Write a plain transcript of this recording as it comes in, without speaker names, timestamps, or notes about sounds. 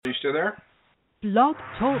you there? Blog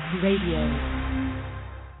Talk Radio.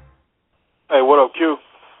 Hey, what up, Q?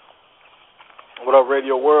 What up,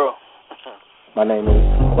 Radio World? My name is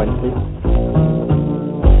Quincy.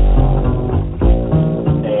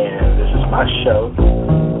 And this is my show,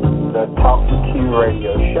 the Talk to Q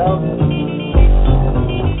Radio Show.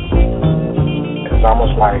 It's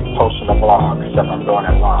almost like posting a blog, except I'm doing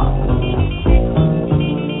it live.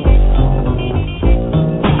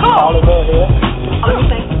 Oliver here.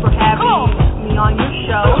 Thank you for having me on your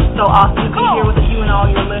show. So awesome to be here with you and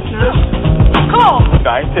all your listeners.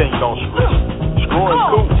 I ain't saying you don't screw. Screwing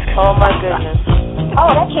cool. Oh my goodness.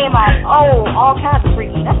 Oh, that came out. Oh, all kinds of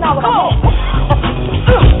freaky. That's not what I meant.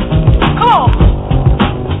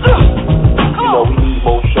 You know, we need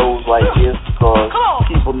more shows like this because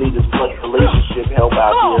people need as much relationship help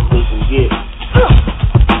out there as they can get.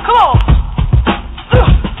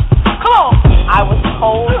 I was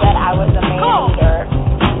told that I was a man eater.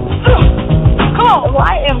 Well,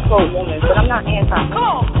 I am pro-woman, but I'm not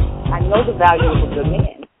anti-woman. I know the value of a good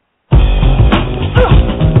man.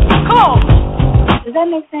 Does that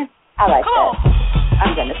make sense? I like that.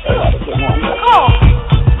 I'm going to say that again one more.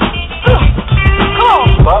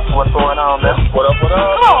 What's going on, man? What up, what up?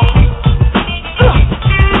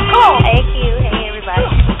 Hey, Q. Hey, everybody.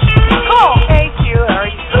 Hey, Q. How are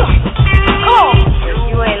you?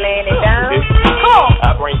 You ain't laying it down.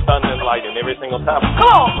 I bring thunder and lightning every single time.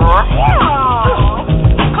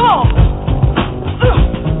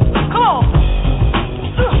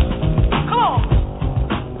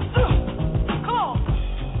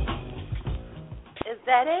 Is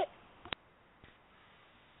that it?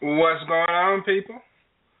 What's going on, people?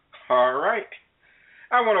 All right.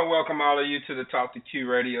 I want to welcome all of you to the Talk to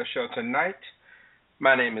Q radio show tonight.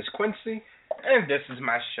 My name is Quincy, and this is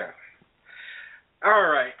my show. All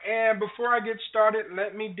right, and before I get started,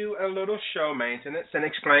 let me do a little show maintenance and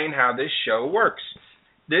explain how this show works.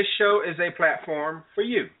 This show is a platform for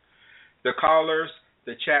you, the callers,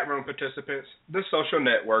 the chat room participants, the social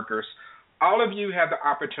networkers. All of you have the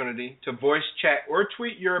opportunity to voice, chat, or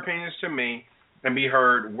tweet your opinions to me and be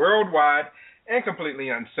heard worldwide and completely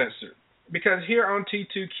uncensored. Because here on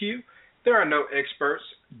T2Q, there are no experts,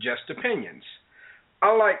 just opinions.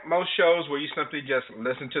 Unlike most shows where you simply just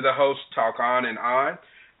listen to the host talk on and on,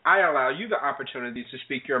 I allow you the opportunity to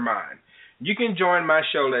speak your mind. You can join my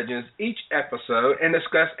show legends each episode and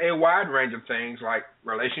discuss a wide range of things like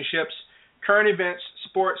relationships, current events,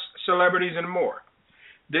 sports, celebrities, and more.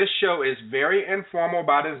 This show is very informal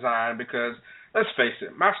by design because, let's face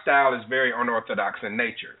it, my style is very unorthodox in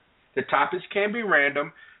nature. The topics can be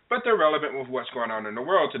random, but they're relevant with what's going on in the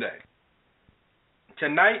world today.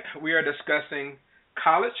 Tonight, we are discussing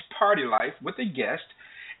college party life with a guest,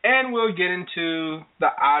 and we'll get into the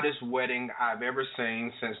oddest wedding I've ever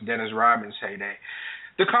seen since Dennis Rodman's heyday.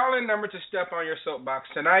 The call-in number to step on your soapbox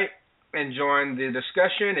tonight and join the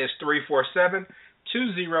discussion is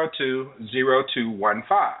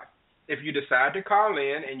 347-202-0215. If you decide to call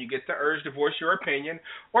in and you get the urge to voice your opinion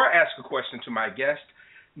or ask a question to my guest,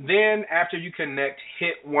 then after you connect,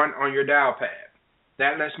 hit 1 on your dial pad.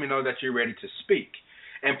 That lets me know that you're ready to speak.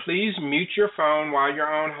 And please mute your phone while you're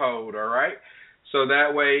on hold, all right? So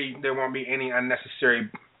that way there won't be any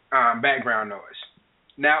unnecessary background noise.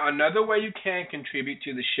 Now, another way you can contribute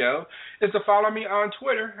to the show is to follow me on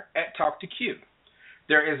Twitter at TalkToQ.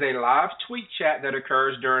 There is a live tweet chat that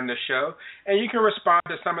occurs during the show, and you can respond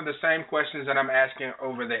to some of the same questions that I'm asking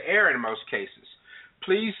over the air in most cases.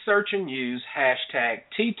 Please search and use hashtag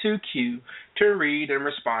T2Q to read and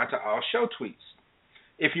respond to all show tweets.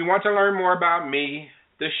 If you want to learn more about me,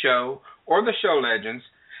 the show, or the show legends,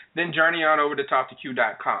 then journey on over to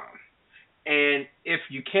TalkToQ.com. And if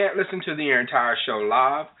you can't listen to the entire show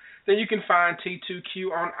live, then you can find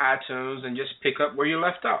T2Q on iTunes and just pick up where you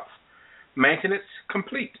left off. Maintenance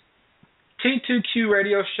complete. T2Q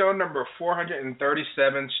radio show number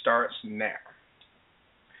 437 starts now.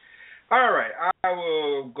 All right, I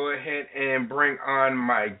will go ahead and bring on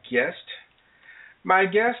my guest. My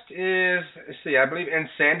guest is, I believe in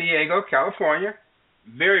San Diego, California.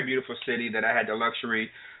 Very beautiful city that I had the luxury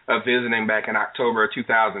of visiting back in October of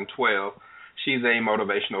 2012. She's a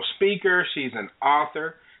motivational speaker. She's an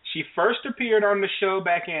author. She first appeared on the show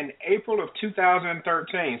back in April of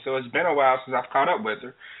 2013, so it's been a while since I've caught up with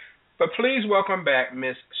her. But please welcome back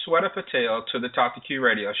Miss Sweta Patel to the Talk to Q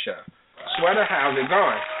radio show. Sweta, how's it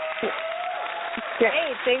going?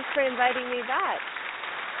 Great. Thanks for inviting me back.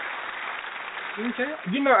 Okay.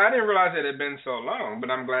 You know, I didn't realize it had been so long, but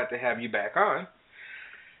I'm glad to have you back on.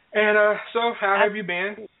 And so how have you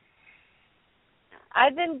been?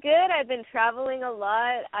 I've been good. I've been traveling a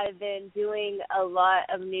lot. I've been doing a lot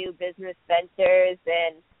of new business ventures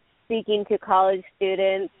and speaking to college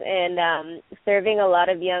students and serving a lot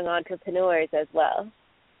of young entrepreneurs as well.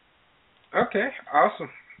 Okay, awesome.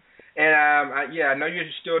 And I know you're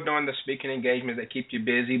still doing the speaking engagements that keep you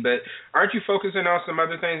busy, but aren't you focusing on some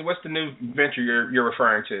other things? What's the new venture you're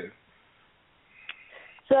referring to?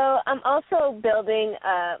 So I'm also building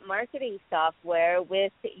a marketing software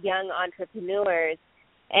with young entrepreneurs.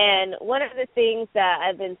 And one of the things that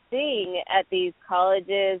I've been seeing at these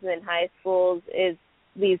colleges and high schools is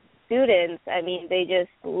these students, I mean, they just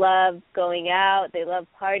love going out, they love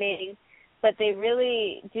partying, but they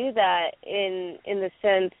really do that in the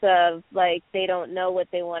sense of, like, they don't know what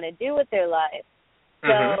they want to do with their life.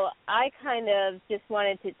 So I kind of just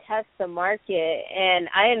wanted to test the market, and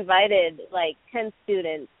I invited, like, 10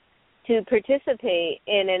 students to participate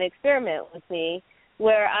in an experiment with me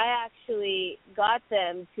where I actually got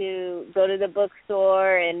them to go to the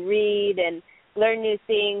bookstore and read and learn new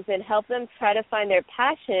things and help them try to find their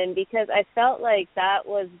passion, because I felt like that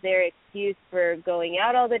was their excuse for going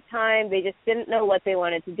out all the time. They just didn't know what they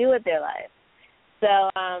wanted to do with their life. So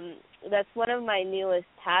that's one of my newest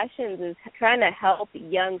passions, is trying to help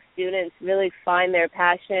young students really find their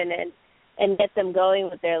passion and get them going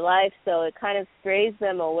with their life, so it kind of strays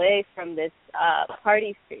them away from this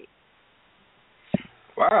party streak.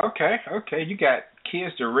 Wow, okay. You got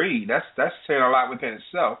kids to read. That's saying a lot within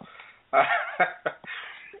itself.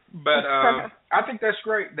 But I think that's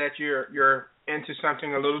great that you're into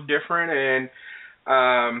something a little different,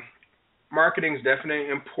 and marketing is definitely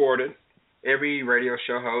important. Every radio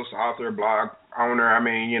show host, author, blog owner, I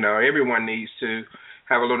mean, you know, everyone needs to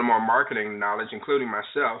have a little more marketing knowledge, including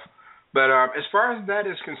myself. But as far as that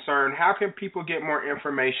is concerned, how can people get more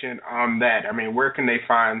information on that? I mean, where can they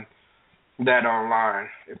find that online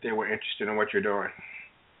if they were interested in what you're doing?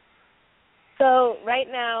 So right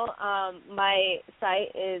now, my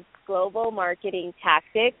site is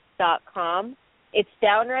globalmarketingtactics.com. It's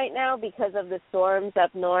down right now because of the storms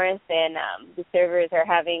up north, and the servers are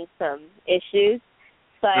having some issues.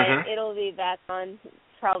 But it'll be back on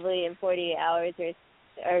probably in 48 hours or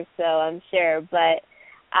so, I'm sure. But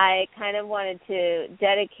I kind of wanted to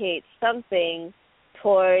dedicate something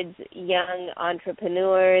towards young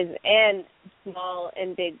entrepreneurs and small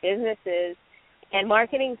and big businesses. And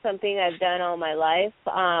marketing is something I've done all my life,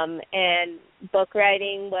 and book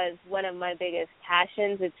writing was one of my biggest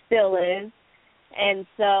passions. It still is. And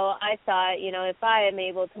so I thought, you know, if I am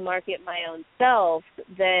able to market my own self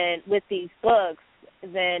then with these books,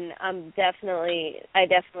 then I definitely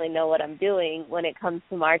know what I'm doing when it comes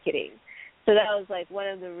to marketing. So that was like one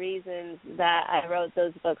of the reasons that I wrote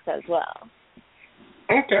those books as well.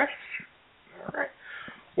 Okay. All right.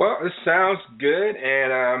 Well, it sounds good,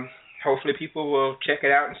 and hopefully people will check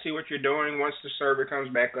it out and see what you're doing once the server comes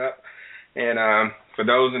back up. And for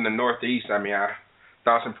those in the Northeast, I mean,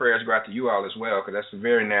 thoughts and prayers go out to you all as well, because that's a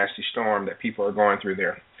very nasty storm that people are going through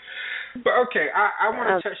there. But, okay, I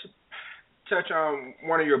want to touch on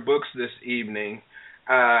one of your books this evening,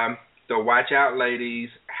 The Watch Out Ladies,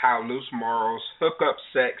 How Loose Morals, Hookup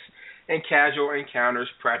Sex, and Casual Encounters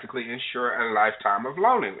Practically Ensure a Lifetime of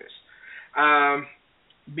Loneliness.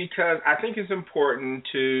 Because I think it's important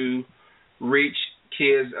to reach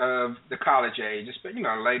kids of the college age, you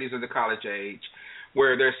know, ladies of the college age,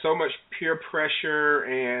 where there's so much peer pressure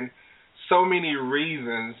and so many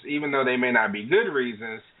reasons, even though they may not be good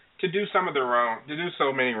reasons, to do so many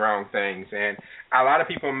wrong things. And a lot of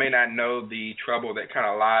people may not know the trouble that kind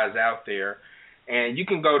of lies out there. And you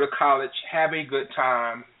can go to college, have a good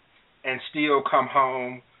time, and still come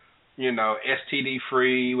home, you know, STD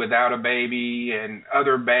free, without a baby, and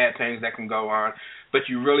other bad things that can go on. But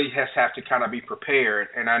you really have to kind of be prepared.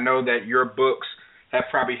 And I know that your books have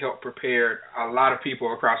probably helped prepare a lot of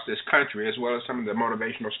people across this country, as well as some of the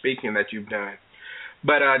motivational speaking that you've done.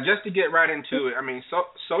 But just to get right into it, I mean,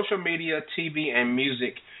 social media, TV, and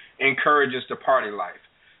music encourages the party life.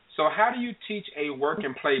 So how do you teach a work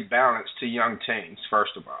and play balance to young teens,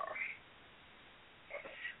 first of all?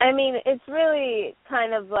 I mean, it's really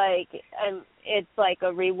kind of like it's like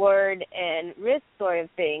a reward and risk sort of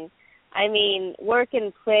thing. I mean, work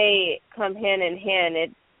and play come hand in hand.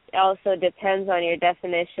 It also depends on your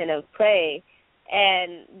definition of play.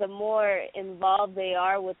 And the more involved they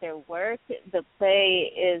are with their work, the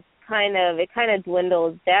play is kind of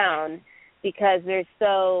dwindles down, because they're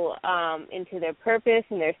so into their purpose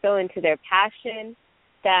and they're so into their passion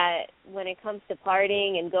that when it comes to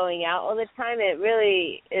partying and going out all the time, it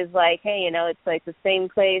really is like, hey, you know, it's like the same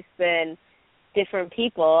place and different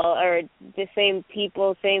people, or the same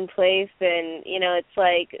people, same place, and, you know, it's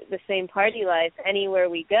like the same party life anywhere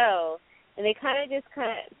we go. And they kind of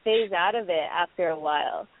phase out of it after a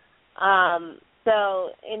while. So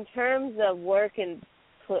in terms of work and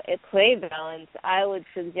play balance, I would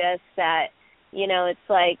suggest that, it's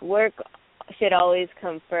like work should always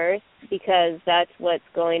come first because that's what's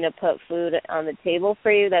going to put food on the table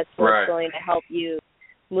for you. That's what's going to help you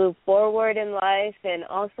move forward in life, and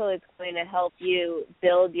also it's going to help you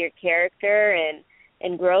build your character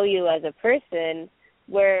and grow you as a person,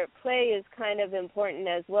 where play is kind of important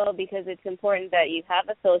as well because it's important that you have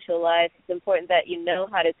a social life. It's important that you know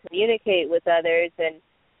how to communicate with others and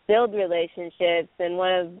build relationships, and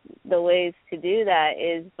one of the ways to do that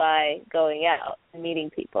is by going out and meeting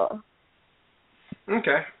people.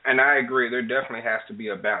 Okay, and I agree. There definitely has to be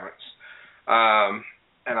a balance.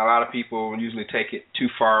 And a lot of people usually take it too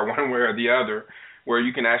far one way or the other, where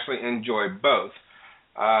you can actually enjoy both.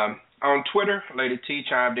 On Twitter, Lady T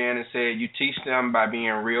chimed in and said, you teach them by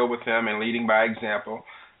being real with them and leading by example.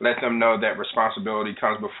 Let them know that responsibility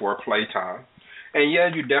comes before playtime. And, yeah,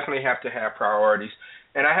 you definitely have to have priorities.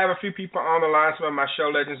 And I have a few people on the line, some of my show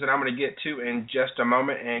legends that I'm going to get to in just a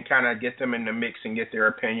moment and kind of get them in the mix and get their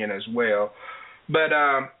opinion as well. But,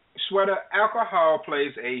 Sweater, alcohol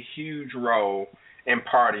plays a huge role in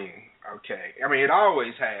partying, okay? I mean, it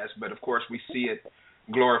always has, but, of course, we see it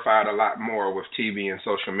glorified a lot more with TV and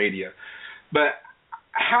social media. But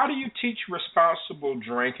how do you teach responsible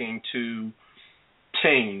drinking to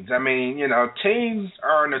teens? I mean, teens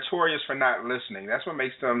are notorious for not listening. That's what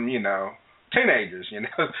makes them, teenagers,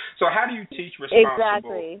 So how do you teach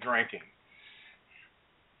responsible drinking?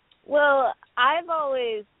 Well, I've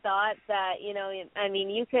always thought that,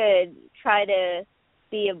 you could try to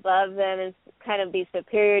be above them and kind of be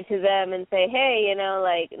superior to them and say, hey,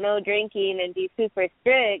 no drinking and be super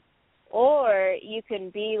strict, or you can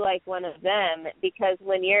be like one of them, because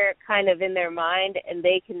when you're kind of in their mind and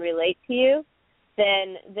they can relate to you,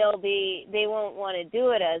 then they won't want to do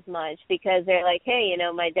it as much because they're like, hey,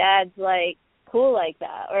 my dad's like cool like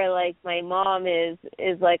that, or like my mom is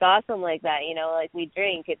like awesome like that, like we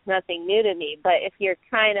drink, it's nothing new to me. But if you're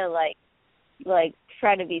kind of like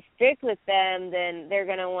try to be strict with them, then they're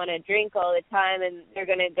going to want to drink all the time and they're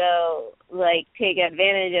going to go like take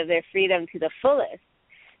advantage of their freedom to the fullest.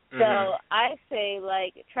 Mm-hmm. So I say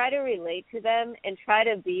try to relate to them and try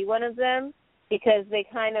to be one of them, because they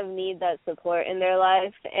kind of need that support in their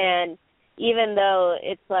life. And even though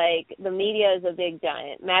it's like the media is a big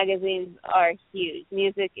giant, magazines are huge,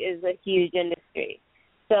 music is a huge industry.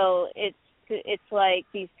 So it's like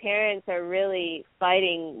these parents are really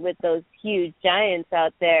fighting with those huge giants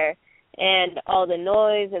out there and all the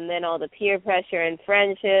noise and then all the peer pressure and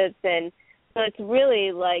friendships. And so it's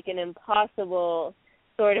really like an impossible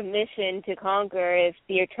sort of mission to conquer if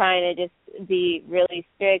you're trying to just be really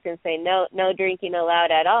strict and say no drinking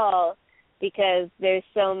allowed at all, because there's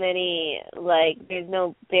so many, there's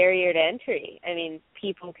no barrier to entry. I mean,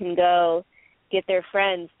 people can go get their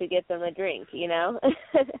friends to get them a drink,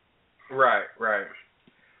 Right.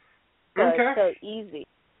 So okay. It's so easy.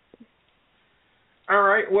 All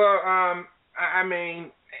right. Well, I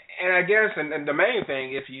mean, and I guess, and the main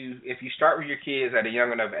thing, if you start with your kids at a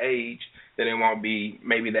young enough age, then it won't be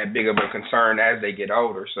maybe that big of a concern as they get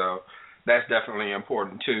older. So that's definitely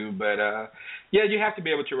important too. But yeah, you have to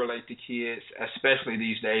be able to relate to kids, especially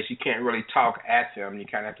these days. You can't really talk at them. You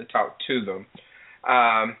kind of have to talk to them.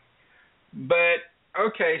 But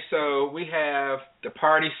okay, so we have the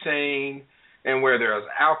party scene, and where there's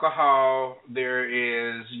alcohol, there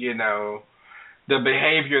is, the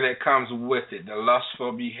behavior that comes with it, the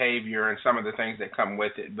lustful behavior and some of the things that come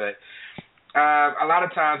with it. But a lot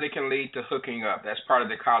of times it can lead to hooking up. That's part of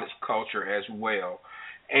the college culture as well.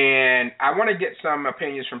 And I want to get some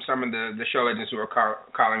opinions from some of the show legends who are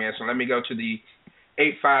calling in. So let me go to the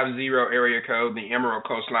 850 area code, the Emerald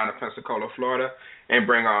Coastline of Pensacola, Florida, and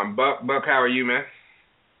bring on Buck. Buck, how are you, man?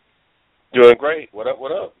 Doing great. What up?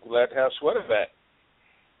 Glad to have Sweater back.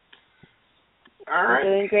 All right.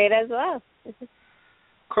 Doing great as well.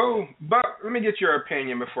 Cool. Buck, let me get your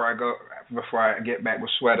opinion before I get back with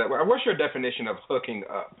Sweater. What's your definition of hooking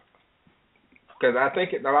up? Because I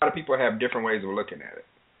think a lot of people have different ways of looking at it.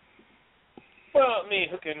 Well, I mean,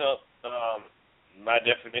 hooking up, my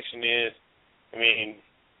definition is, it's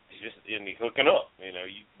just hooking up.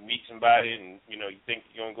 You meet somebody and, you think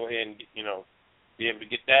you're going to go ahead and, be able to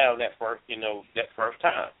get down that first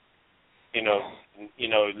time.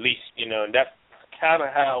 At least, and that's kind of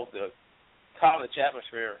how the college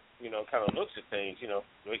atmosphere, kind of looks at things,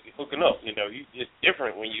 hooking up. It's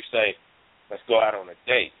different when you say, let's go out on a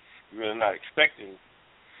date. You're really not expecting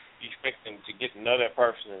to get to know that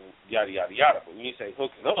person and yada, yada, yada. But when you say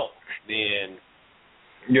hooking up, then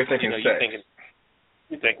you're thinking sex.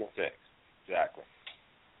 You're thinking sex. Exactly.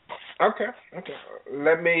 Okay.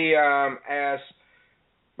 Let me ask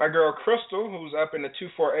my girl Crystal, who's up in the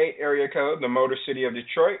 248 area code, the Motor City of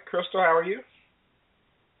Detroit. Crystal, how are you?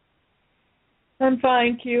 I'm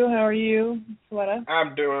fine, Q. How are you, Sweater?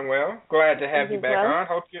 I'm doing well. Glad to have you back on.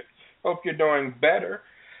 Hope you're doing better.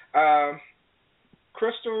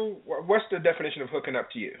 Crystal, what's the definition of hooking up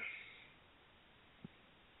to you?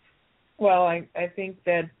 Well, I think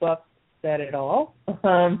that Buck said it all.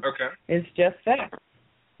 Okay. It's just that.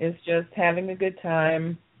 It's just having a good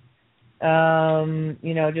time,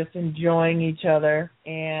 just enjoying each other,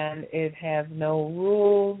 and it has no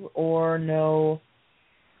rules or no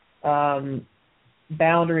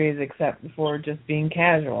boundaries except for just being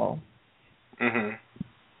casual. Mhm.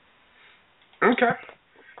 Okay.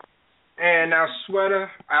 And now, Sweater,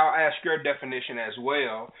 I'll ask your definition as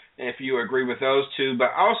well, if you agree with those two.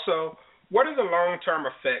 But also, what are the long-term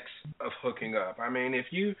effects of hooking up? I mean,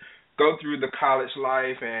 if you go through the college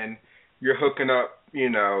life and you're hooking up,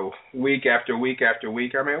 week after week after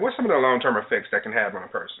week, I mean, what's some of the long-term effects that can have on a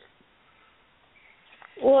person?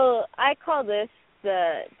 Well, I call this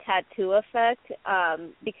the tattoo effect,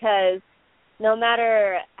 because no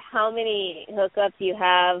matter how many hookups you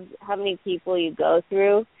have, how many people you go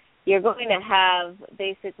through, you're going to have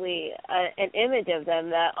basically an image of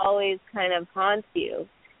them that always kind of haunts you.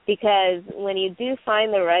 Because when you do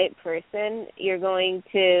find the right person, you're going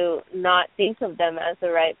to not think of them as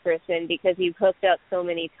the right person because you've hooked up so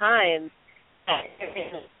many times.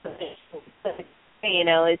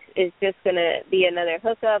 It's just going to be another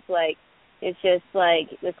hookup. Like, it's just like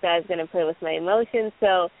this guy's going to play with my emotions.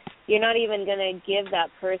 So you're not even going to give that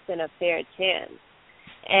person a fair chance.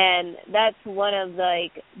 And that's one of the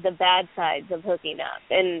bad sides of hooking up.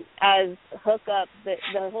 And as hookup,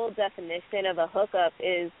 the whole definition of a hookup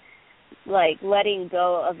is like letting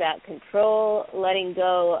go of that control, letting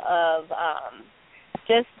go of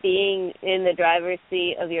just being in the driver's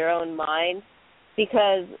seat of your own mind.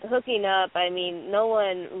 Because hooking up, I mean, no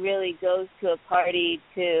one really goes to a party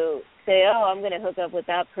to say, oh, I'm going to hook up with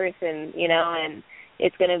that person, and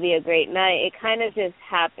it's going to be a great night. It kind of just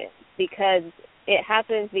happens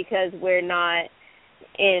because we're not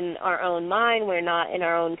in our own mind, we're not in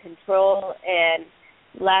our own control, and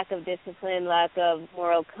lack of discipline, lack of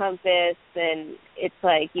moral compass, and it's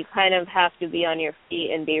like you kind of have to be on your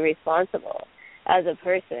feet and be responsible as a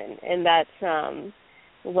person, and that's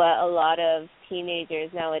what a lot of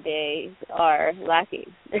teenagers nowadays are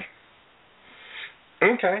lacking.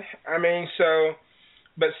 Okay. I mean,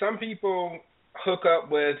 but some people hook up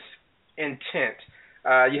with intent.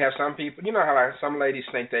 You have some people, how some ladies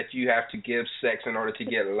think that you have to give sex in order to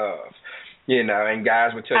get love, and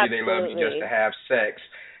guys will tell Absolutely. you they love you just to have sex.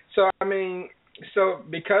 So, I mean,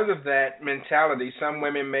 because of that mentality, some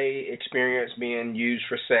women may experience being used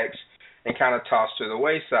for sex and kind of tossed to the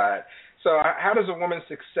wayside. So how does a woman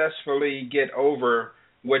successfully get over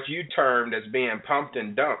what you termed as being pumped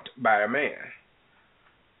and dumped by a man?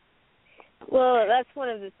 Well, that's one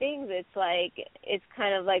of the things. It's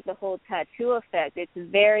kind of like the whole tattoo effect. It's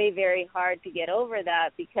very, very hard to get over that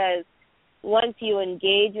because once you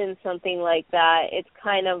engage in something like that, it's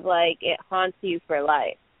kind of like it haunts you for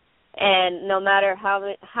life. And no matter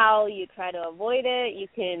how you try to avoid it, you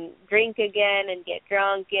can drink again and get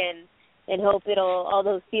drunk and hope all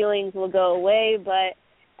those feelings will go away. But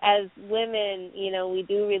as women, we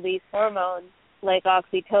do release hormones like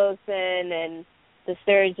oxytocin and the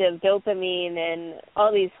surge of dopamine, and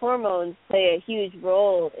all these hormones play a huge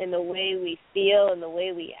role in the way we feel and the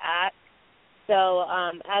way we act. So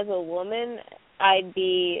as a woman, I'd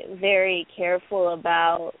be very careful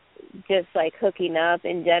about just like hooking up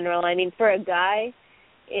in general. I mean, for a guy,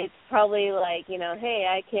 it's probably like, hey,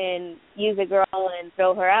 I can use a girl and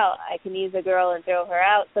throw her out. I can use a girl and throw her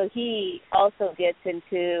out. So he also gets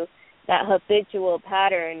into that habitual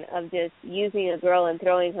pattern of just using a girl and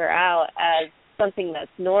throwing her out as something that's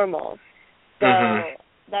normal. So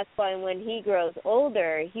that's why when he grows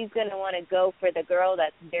older, he's going to want to go for the girl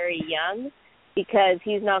that's very young because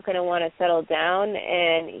he's not going to want to settle down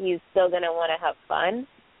and he's still going to want to have fun.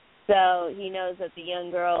 So he knows that the young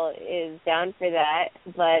girl is down for that,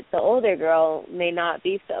 but the older girl may not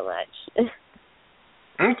be so much.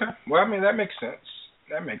 Okay. Well, I mean, that makes sense.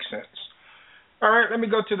 All right, let me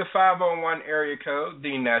go to the 501 area code,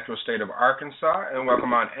 the natural state of Arkansas, and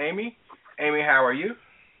welcome on Amy. Amy, how are you?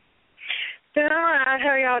 Doing all right. How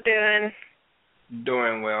are y'all doing?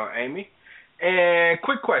 Doing well, Amy. And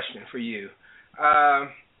quick question for you.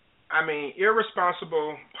 I mean,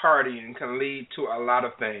 irresponsible partying can lead to a lot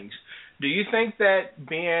of things. Do you think that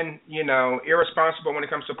being, irresponsible when it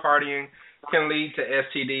comes to partying can lead to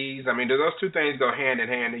STDs? I mean, do those two things go hand in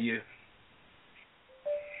hand to you?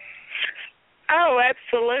 Oh,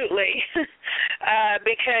 absolutely.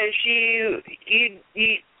 Because you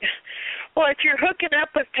well, if you're hooking up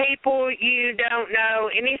with people, you don't know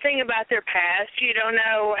anything about their past. You don't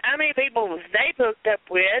know how many people they've hooked up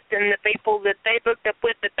with, and the people that they've hooked up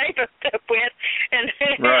with that they've hooked up with, and,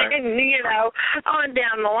 right. and on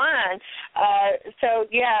down the line. So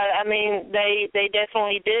yeah, I mean, they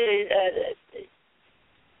definitely do.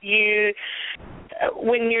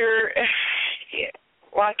 When you're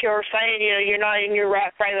like you were saying, you're not in your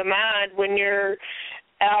right frame of mind when you're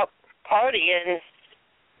out partying.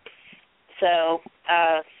 So,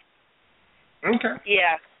 okay.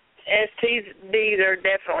 Yeah, STDs are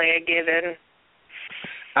definitely a given.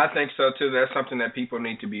 I think so too. That's something that people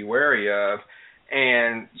need to be wary of.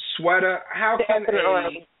 And Sweta, how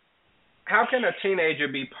can a teenager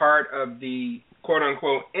be part of the quote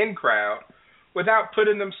unquote in crowd without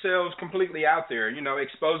putting themselves completely out there,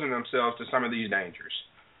 exposing themselves to some of these dangers?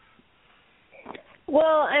 Well,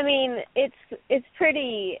 I mean, it's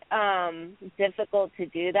pretty difficult to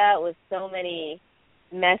do that with so many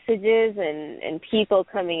messages and people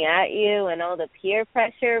coming at you and all the peer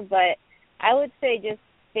pressure, but I would say just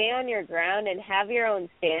stay on your ground and have your own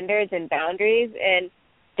standards and boundaries, and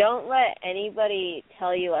don't let anybody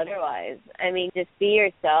tell you otherwise. I mean, just be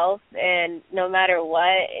yourself, and no matter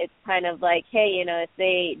what, it's kind of like, hey, if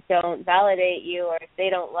they don't validate you or if they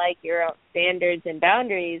don't like your own standards and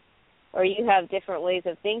boundaries, or you have different ways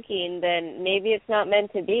of thinking, then maybe it's not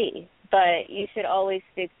meant to be. But you should always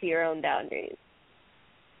stick to your own boundaries.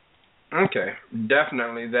 Okay,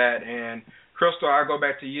 definitely that. And Crystal, I'll go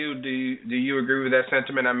back to you. Do you agree with that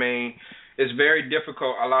sentiment? I mean, it's very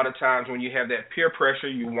difficult a lot of times when you have that peer pressure.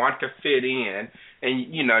 You want to fit in,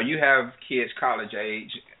 and you have kids college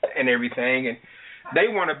age and everything, and they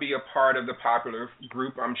want to be a part of the popular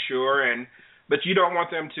group, I'm sure, but you don't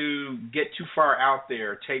want them to get too far out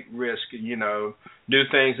there, take risks, do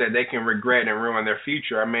things that they can regret and ruin their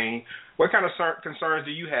future. I mean, what kind of concerns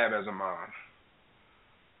do you have as a mom?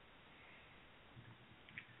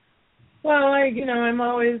 Well, I'm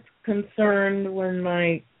always concerned when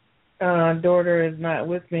my daughter is not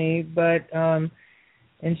with me, but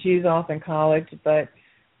and she's off in college. But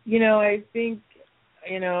I think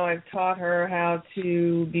I've taught her how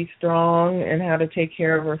to be strong and how to take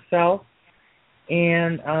care of herself.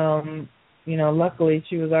 And luckily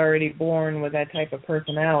she was already born with that type of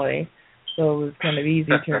personality, so it was kind of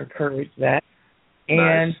easy to encourage that. Nice.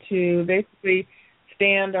 And to basically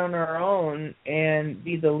stand on her own and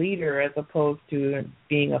be the leader as opposed to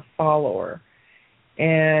being a follower.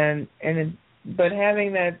 But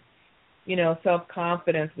having that,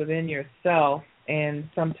 self-confidence within yourself, and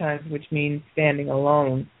sometimes which means standing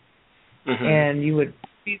alone. Mm-hmm. And you would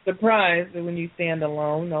be surprised that when you stand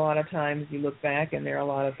alone, a lot of times you look back and there are a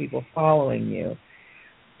lot of people following you,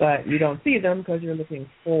 but you don't see them because you're looking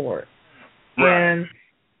forward. Right. And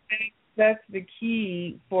that's the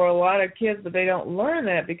key for a lot of kids, but they don't learn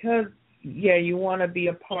that because, you want to be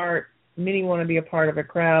a part. Many want to be a part of a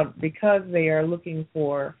crowd because they are looking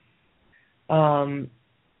for some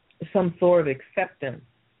sort of acceptance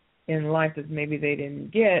in life that maybe they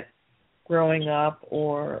didn't get growing up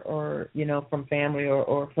or from family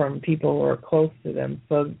or from people who are close to them.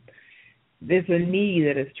 So there's a need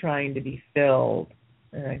that is trying to be filled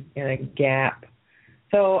and a gap.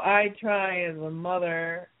 So I try as a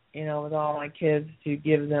mother, with all my kids, to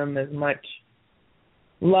give them as much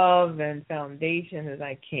love and foundation as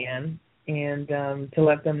I can, and to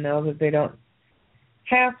let them know that they don't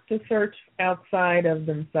have to search outside of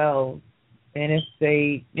themselves. And if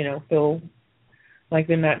they, feel like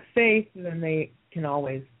they're not safe, then they can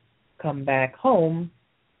always come back home,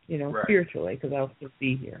 right. Spiritually, because I'll still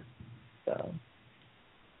be here. So,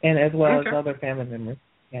 and as well as other family members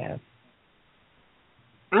have.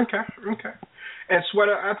 Okay. And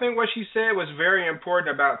Sweta, I think what she said was very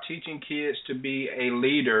important about teaching kids to be a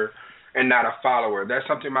leader and not a follower. That's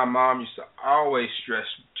something my mom used to always stress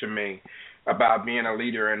to me about being a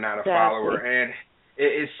leader and not a follower. And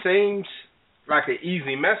it seems like an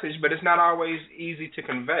easy message, but it's not always easy to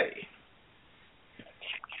convey.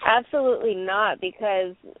 Absolutely not,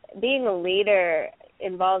 because being a leader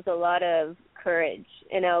involves a lot of courage,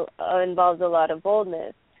 involves a lot of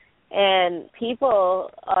boldness. And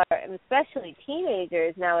people are, especially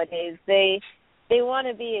teenagers nowadays, they want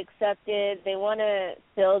to be accepted. They want to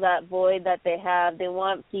fill that void that they have. They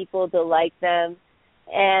want people to like them.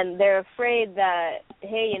 And they're afraid that,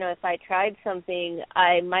 hey, if I tried something,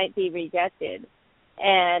 I might be rejected.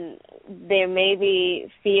 And there may be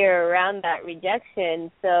fear around that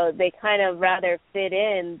rejection, so they kind of rather fit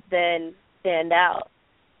in than stand out.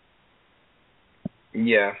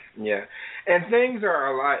 Yeah. And things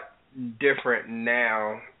are a lot different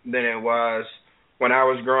now than it was when I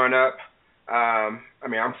was growing up.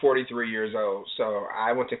 I'm 43 years old, so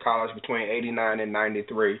I went to college between 89 and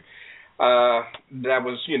 93. That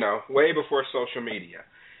was, way before social media.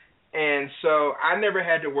 And so I never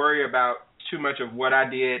had to worry about too much of what I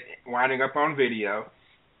did winding up on video,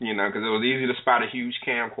 because it was easy to spot a huge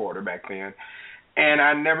camcorder back then. And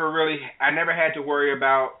I never had to worry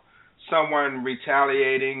about someone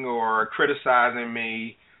retaliating or criticizing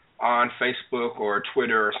me on Facebook or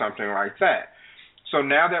Twitter or something like that. So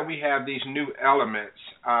now that we have these new elements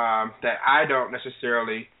that I didn't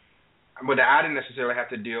necessarily have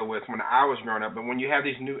to deal with when I was growing up, but when you have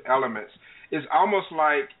these new elements, it's almost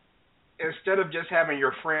like instead of just having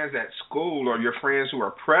your friends at school or your friends who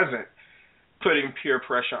are present putting peer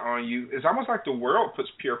pressure on you, it's almost like the world puts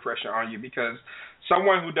peer pressure on you, because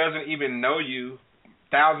someone who doesn't even know you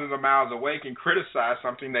thousands of miles away can criticize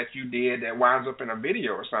something that you did that winds up in a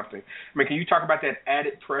video or something. Can you talk about that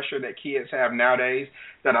added pressure that kids have nowadays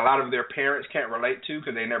that a lot of their parents can't relate to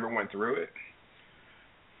because they never went through it?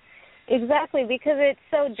 Exactly, because it's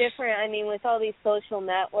so different. With all these social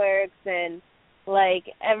networks and,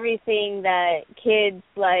 everything that kids,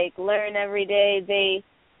 learn every day,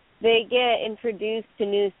 they get introduced to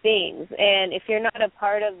new things. And if you're not a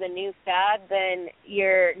part of the new fad, then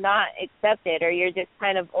you're not accepted, or you're just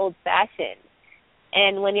kind of old-fashioned.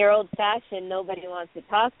 And when you're old-fashioned, nobody wants to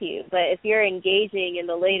talk to you. But if you're engaging in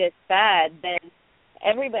the latest fad, then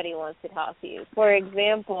everybody wants to talk to you. For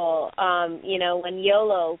example, when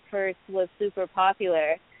YOLO first was super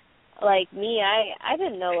popular, like me, I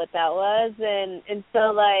didn't know what that was. And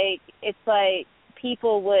so, it's like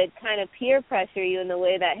people would kind of peer pressure you in the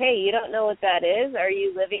way that, hey, you don't know what that is? Are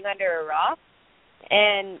you living under a rock?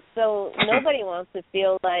 And so nobody wants to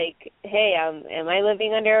feel like, hey, am I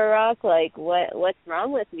living under a rock? What's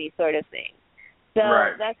wrong with me, sort of thing. So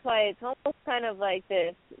That's why it's almost kind of like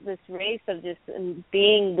this race of just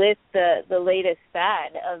being with the latest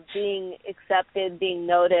fad, of being accepted, being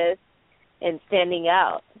noticed, and standing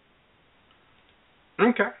out.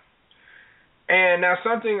 Okay. And now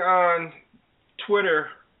something on Twitter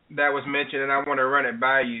that was mentioned, and I want to run it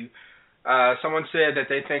by you. Someone said that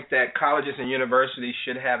they think that colleges and universities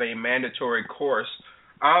should have a mandatory course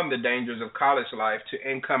on the dangers of college life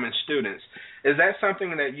to incoming students. Is that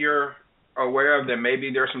something that you're aware of, that maybe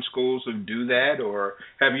there are some schools who do that, or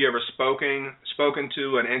have you ever spoken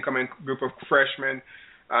to an incoming group of freshmen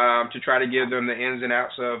to try to give them the ins and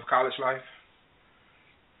outs of college life?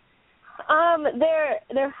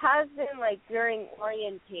 There has been, during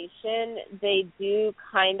orientation, they do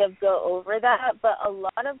kind of go over that, but a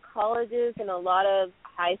lot of colleges and a lot of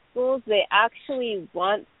high schools, they actually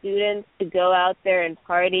want students to go out there and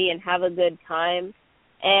party and have a good time.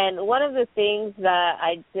 And one of the things that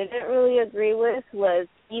I didn't really agree with was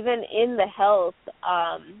even in the health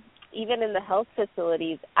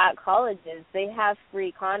facilities at colleges, they have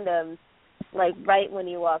free condoms, right when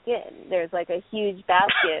you walk in. There's a huge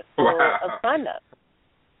basket full of condoms.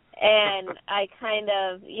 And I kind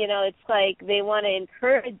of, it's like they want to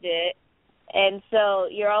encourage it. And so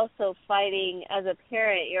you're also fighting, as a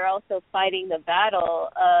parent, you're also fighting the battle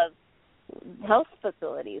of health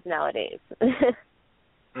facilities nowadays.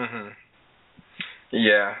 Mhm.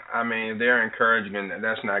 Yeah, they're encouraging, and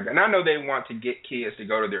that's not good. And I know they want to get kids to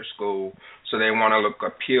go to their school, so they want to look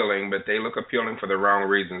appealing, but they look appealing for the wrong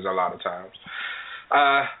reasons a lot of times.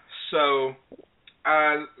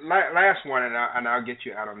 Last one, and I'll get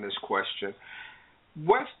you out on this question.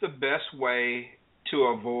 What's the best way to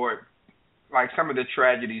avoid, some of the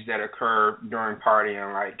tragedies that occur during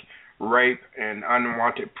partying, like rape and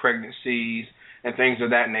unwanted pregnancies and things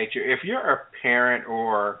of that nature? If you're a parent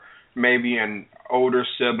or maybe an older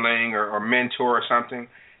sibling or mentor or something,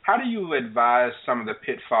 how do you advise some of the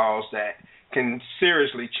pitfalls that can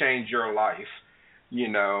seriously change your life,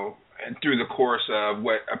 through the course of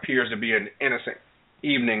what appears to be an innocent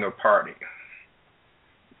evening of partying?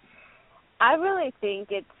 I really think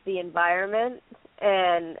it's the environment,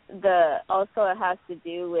 and also it has to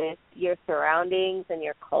do with your surroundings and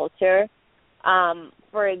your culture.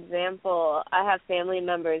 For example, I have family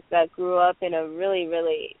members that grew up in a really,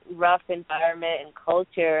 really rough environment and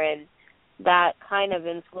culture, and that kind of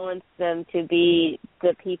influenced them to be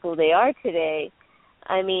the people they are today.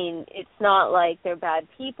 It's not like they're bad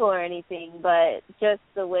people or anything, but just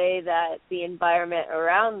the way that the environment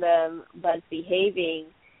around them was behaving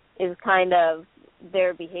is kind of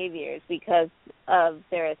their behaviors because of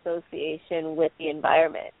their association with the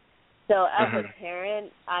environment. So as a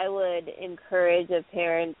parent, I would encourage a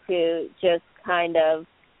parent to just kind of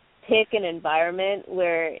pick an environment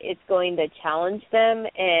where it's going to challenge them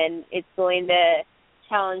and it's going to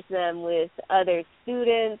challenge them with other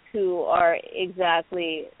students who are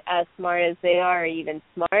exactly as smart as they are, or even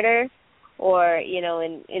smarter, or, you know,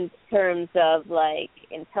 in terms of, like,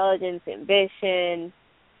 intelligence, ambition,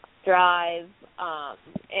 drive,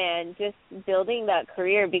 and just building that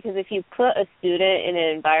career. Because if you put a student in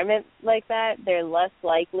an environment like that, they're less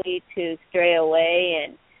likely to stray away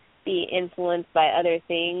and be influenced by other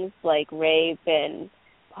things like rape and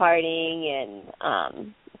partying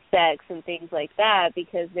and sex and things like that,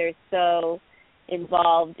 because they're so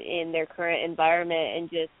involved in their current environment and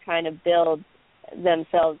just trying to build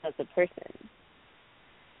themselves as a person.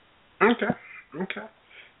 Okay.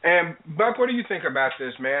 And Buck, what do you think about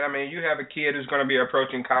this, man? I mean, you have a kid who's going to be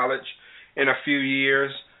approaching college in a few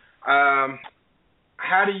years.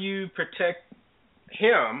 How do you protect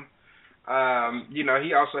him? You know,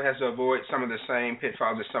 he also has to avoid some of the same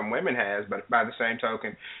pitfalls that some women has, but by the same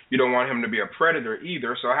token, you don't want him to be a predator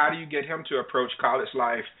either. So how do you get him to approach college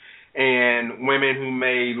life and women who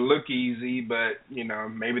may look easy, but, you know,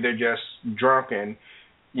 maybe they're just drunk, and,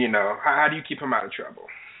 you know, how do you keep him out of trouble?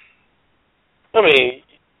 I mean,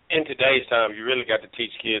 in today's time, you really got to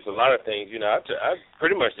teach kids a lot of things. You know, I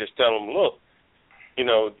pretty much just tell them, look, you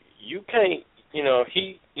know, you can't, you know,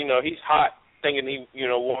 he's hot, thinking he, you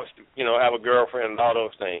know, wants to, you know, have a girlfriend and all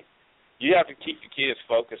those things. You have to keep the kids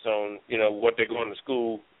focused on, you know, what they're going to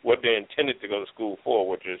school, what they're intended to go to school for,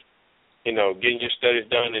 which is, you know, getting your studies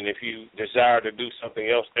done. And if you desire to do something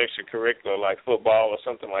else extracurricular like football or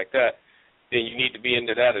something like that, then you need to be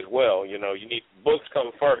into that as well. You know, you need books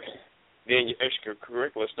come first, then your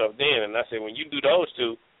extracurricular stuff then. And I say, when you do those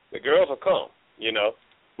two, the girls will come, you know,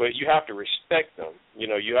 but you have to respect them. You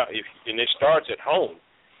know, and it starts at home.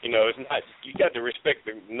 You know, it's not, you got to respect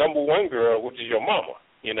the number one girl, which is your mama,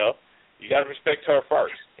 you know. You got to respect her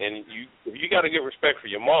first. And if you got to get respect for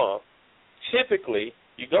your mom, typically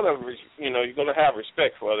you're going to have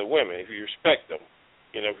respect for other women if you respect them.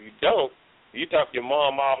 You know, if you don't, if you talk your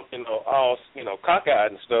mom all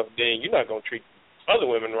cockeyed and stuff, then you're not going to treat other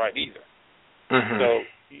women right either. Mm-hmm. So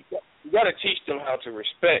you got to teach them how to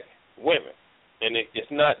respect women. And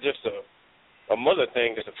it's not just a mother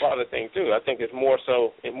thing, it's a father thing too. I think it's more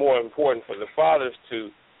important for the fathers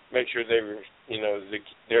to make sure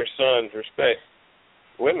their sons respect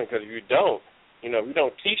women, because if you don't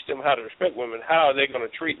teach them how to respect women, how are they going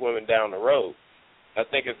to treat women down the road? I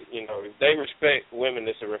think if they respect women,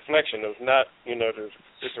 it's a reflection of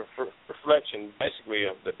it's a reflection basically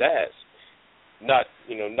of the dads, not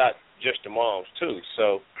just the moms too.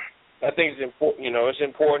 So I think it's important. It's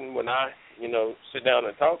important when I sit down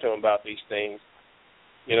and talk to him about these things,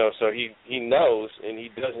 so he knows, and he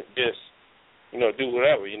doesn't just, do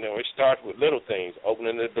whatever. It starts with little things,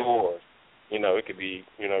 opening the doors. It could be,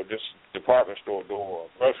 just department store door,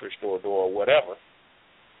 grocery store door, or whatever,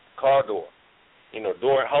 car door,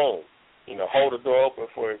 door at home. Hold the door open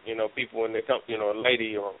for, people when they come, a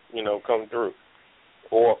lady or, come through,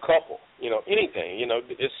 or a couple, anything.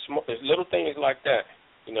 It's little things like that.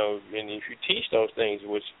 And if you teach those things,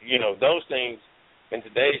 which, those things in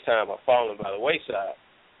today's time are falling by the wayside.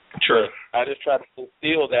 Sure. But I just try to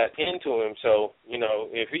instill that into him. So,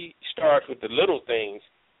 if he starts with the little things,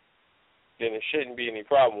 then there shouldn't be any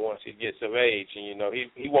problem once he gets of age. And,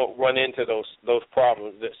 he won't run into those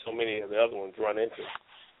problems that so many of the other ones run into.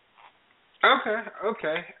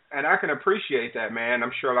 Okay. And I can appreciate that, man.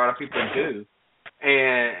 I'm sure a lot of people do.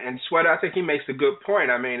 And Sweater, I think he makes a good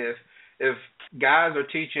point. I mean, if guys are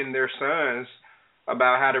teaching their sons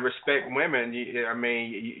about how to respect women,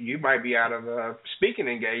 you might be out of a speaking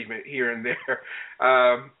engagement here and there,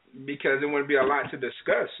 because it wouldn't be a lot to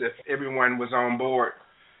discuss if everyone was on board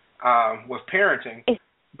with parenting.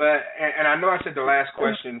 But and I know I said the last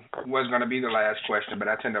question was going to be the last question, but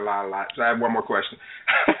I tend to lie a lot, so I have one more question.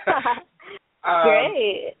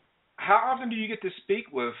 Great. How often do you get to speak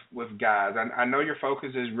with guys? I know your focus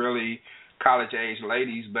is really college-age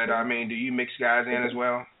ladies, but, do you mix guys in as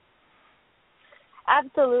well?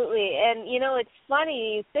 Absolutely. And, it's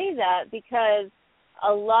funny you say that, because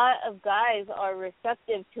a lot of guys are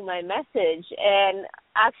receptive to my message, and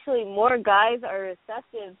actually more guys are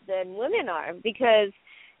receptive than women are, because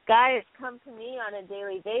guys come to me on a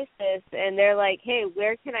daily basis, and they're like, hey,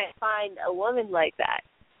 where can I find a woman like that?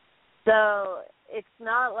 So it's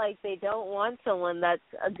not like they don't want someone that's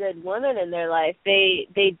a good woman in their life.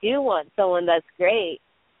 They do want someone that's great,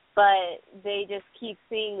 but they just keep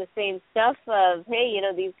seeing the same stuff of, hey,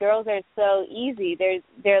 these girls are so easy.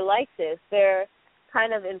 They're like this. They're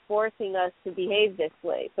kind of enforcing us to behave this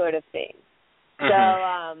way, sort of thing.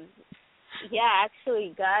 Mm-hmm. So,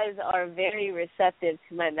 actually, guys are very receptive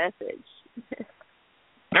to my message.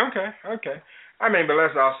 Okay. I mean, but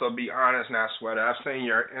let's also be honest now, Sweater. I've seen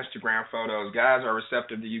your Instagram photos. Guys are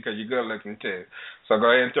receptive to you because you're good looking too. So go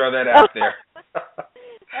ahead and throw that out there.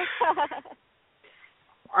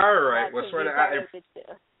 All right. Well, Sweater,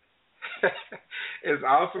 it's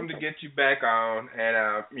awesome to get you back on,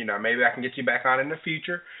 and maybe I can get you back on in the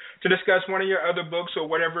future to discuss one of your other books or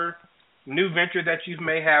whatever new venture that you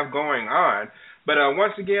may have going on. But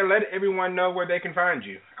once again, let everyone know where they can find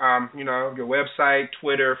you. Your website,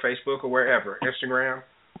 Twitter, Facebook, or wherever, Instagram.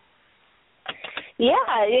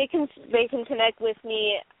 Yeah, they can connect with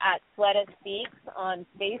me at Sweta Speaks on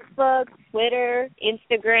Facebook, Twitter,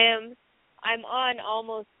 Instagram. I'm on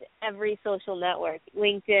almost every social network,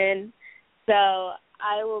 LinkedIn. So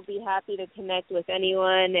I will be happy to connect with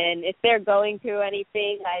anyone. And if they're going through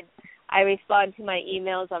anything, I respond to my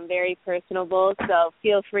emails. I'm very personable. So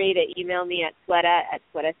feel free to email me at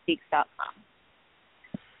sweta@swetaspeaks.com.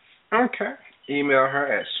 Okay. Email her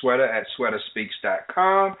at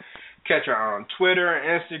sweta@swetaspeaks.com. Catch her on Twitter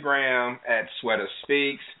and Instagram at Sweta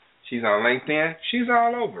Speaks. She's on LinkedIn. She's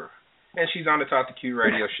all over. And she's on the Talk to Q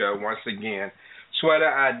radio show once again.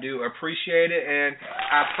 Sweta, I do appreciate it, and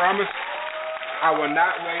I promise I will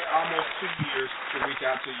not wait almost 2 years to reach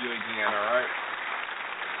out to you again, all right?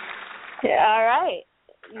 Yeah, all right.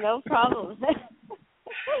 No problem.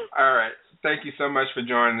 All right. Thank you so much for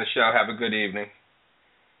joining the show. Have a good evening.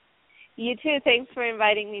 You too. Thanks for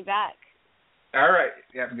inviting me back. All right.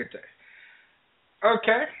 Have a good day.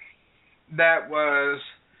 Okay. That was,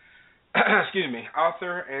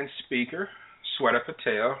 author and speaker Sweta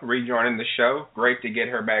Patel rejoining the show. Great to get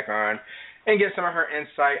her back on and get some of her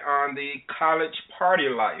insight on the college party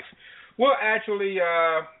life. We'll actually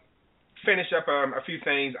finish up a few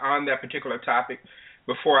things on that particular topic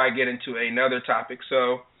before I get into another topic.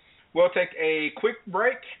 So we'll take a quick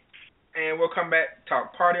break, and we'll come back,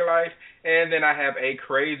 talk party life, and then I have a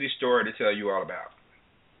crazy story to tell you all about.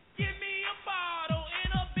 Give me a bottle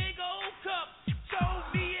in a big old cup. Show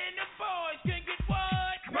me and the boys can get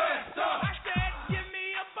what? Rest up. I said, give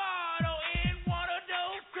me a bottle in one of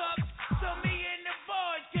those cups. So me and the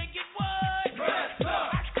boys can get what? Rest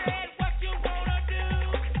up. I said, what you wanna do?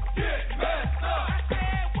 Get messed up. I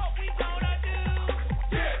said, what we gonna do?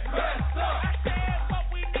 Get messed up. I said, what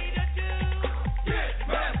we need to do? Get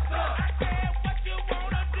messed up. I said, what you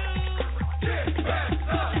wanna do? Get messed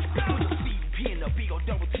up. CP and the big old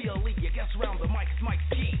double TLE. I guess around the mic is Mike's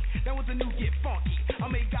key. That was the new Get Funky. I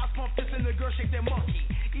made guys pump this and the girl shake their monkey.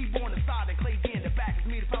 Ebo on the side and Clay D in the back. It's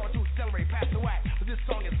me the power to accelerate past the whack. But this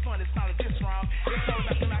song is fun, it's not a diss rhyme. It's all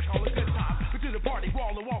about the Mac, all a good time. We do the party,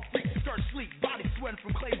 wall and walk freaks, skirt sleep, body sweating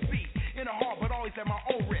from Clay's beat. In a heart, but always at my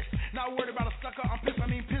own risk. Not worried about a sucker, I'm pissed, I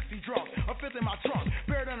mean pissy drunk. A fifth in my trunk,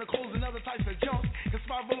 buried under clothes and other types of junk. Cause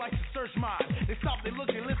survival likes to search mine. They stop, they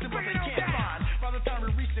look, they listen, but they can't find. By the time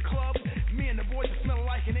we reach the club, me and the boys are smelling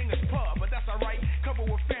like an English pub. But that's alright, coupled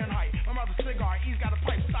with Fahrenheit. I'm out the cigar, he's got a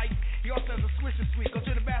pipe sight. He also has a swisher sweet. Go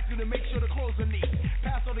to the bathroom to make sure the clothes are neat.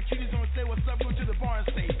 Pass all the cuties on and say what's up, go to the bar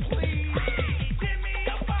and say, please. Give me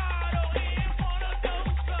a bottle in one of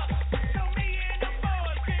those cups. So me and the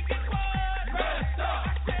boys can get what? Rest up.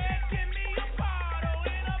 I said, give me a bottle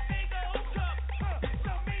in a big old cup.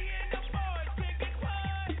 So me and the boys can get what?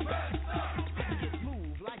 Rest up.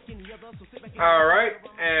 All right,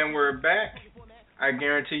 and we're back. I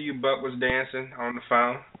guarantee you Buck was dancing on the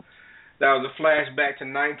phone. That was a flashback to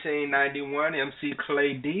 1991, MC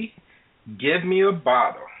Clay D, Give Me a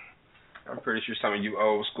Bottle. I'm pretty sure some of you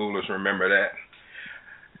old schoolers remember that.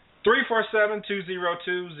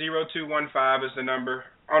 347-202-0215 is the number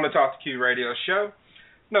on the Talk to Q radio show.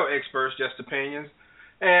 No experts, just opinions.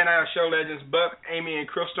 And I have show legends Buck, Amy, and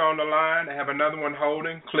Crystal on the line. I have another one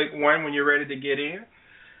holding. Click 1 when you're ready to get in.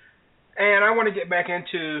 And I want to get back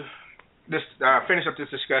into this, finish up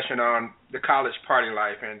this discussion on the college party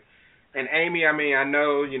life. And Amy, I mean, I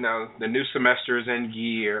know, the new semester is in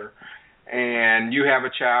gear, and you have a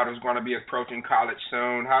child who's going to be approaching college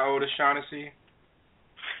soon. How old is Shaughnessy?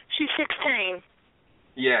 She's 16.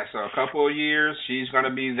 Yeah, so a couple of years, she's going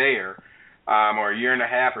to be there, or a year and a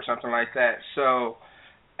half or something like that. So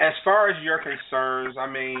as far as your concerns, I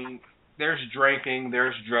mean, there's drinking,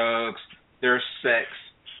 there's drugs, there's sex,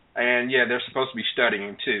 and, yeah, they're supposed to be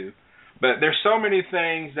studying too. But there's so many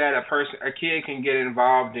things that a kid can get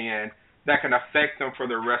involved in that can affect them for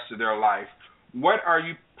the rest of their life. What are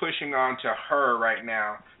you pushing on to her right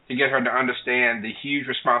now to get her to understand the huge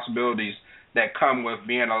responsibilities that come with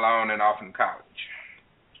being alone and off in college?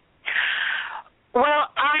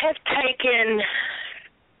 Well, I have taken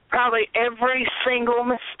probably every single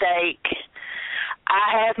mistake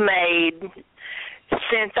I have made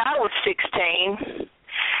since I was 16,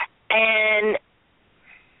 and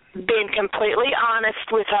been completely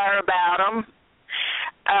honest with her about them.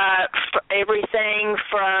 For everything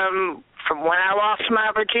from when I lost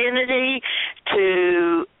my virginity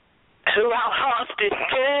to who I lost it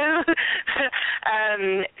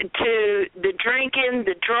to the drinking,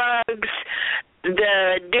 the drugs,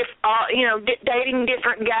 dating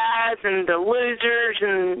different guys and the losers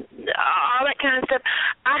and all that kind of stuff.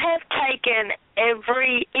 I have taken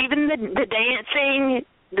even the dancing,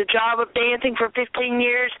 the job of dancing for 15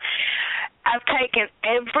 years. I've taken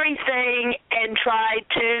everything and tried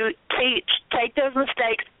to take those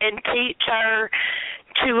mistakes and teach her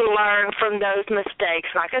to learn from those mistakes.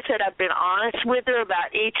 Like I said, I've been honest with her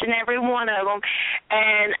about each and every one of them,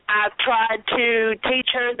 and I've tried to teach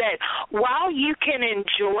her that while you can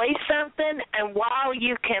enjoy something and while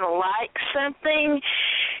you can like something,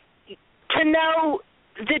 to know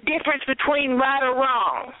the difference between right or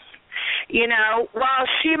wrong. While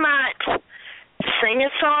she might sing a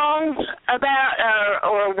song about,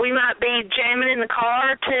 or we might be jamming in the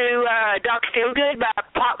car to Dr. Feelgood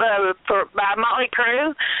by Motley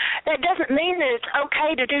Crue, that doesn't mean that it's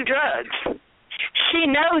okay to do drugs. She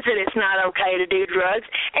knows that it's not okay to do drugs,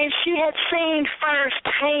 and she has seen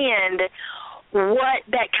firsthand what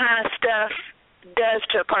that kind of stuff does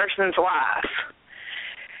to a person's life.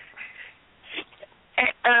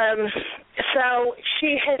 So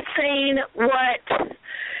she has seen what,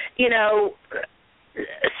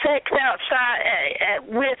 sex outside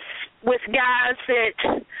with guys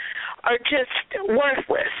that are just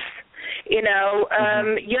worthless.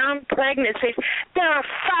 Young pregnancies. There are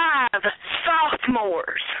 5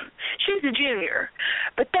 sophomores. She's a junior,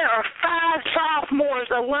 but there are 5 sophomores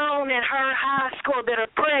alone in her high school that are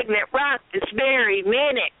pregnant right this very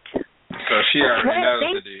minute. So she already knows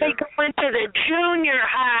the deal. They go into the junior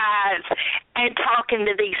highs and talking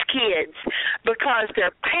to these kids because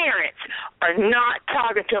their parents are not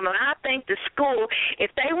talking to them. And I think the school,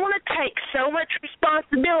 if they want to take so much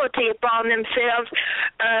responsibility upon themselves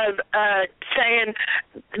of saying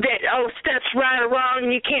that, stuff's right or wrong,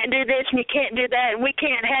 and you can't do this and you can't do that, and we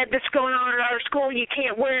can't have this going on at our school, you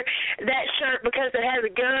can't wear that shirt because it has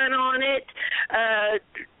a gun on it,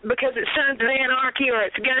 because it's Sons of Anarchy or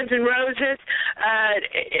it's Guns N' Roses,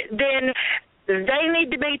 then they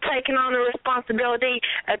need to be taking on the responsibility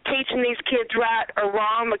of teaching these kids right or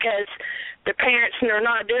wrong because the parents are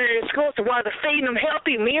not doing it at school. So while they're feeding them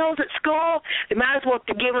healthy meals at school, they might as well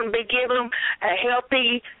be giving them a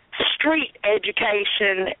healthy street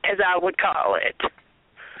education, as I would call it.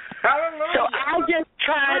 Hallelujah. So I just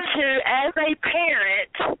try to, as a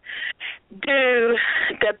parent, do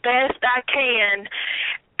the best I can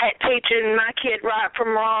at teaching my kid right from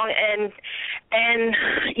wrong, and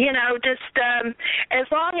just as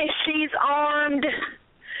long as she's armed,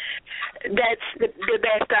 that's the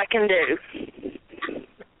best I can do.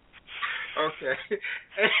 Okay.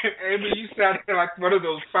 Amy, you sounded like one of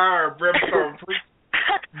those fire brimstone priests.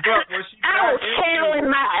 But when she I was channeling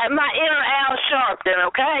my inner Al Sharpton,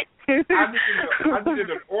 okay? I needed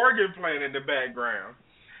an organ playing in the background.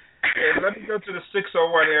 And let me go to the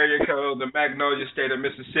 601 area code, the Magnolia State of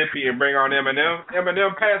Mississippi, and bring on Eminem.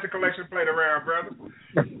 Eminem, pass the collection plate around, brother.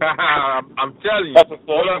 I'm telling you.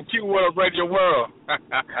 What up, Q World Radio World?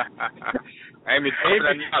 Amy,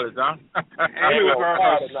 that knowledge, huh? Amy was on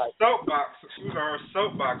her soapbox. She was on her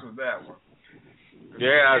soapbox with that one.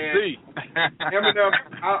 Yeah, I see. Eminem,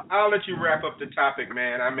 I'll let you wrap up the topic,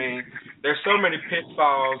 man. I mean, there's so many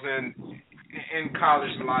pitfalls in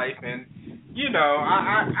college life, and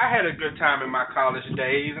I had a good time in my college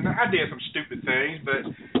days, and I did some stupid things, but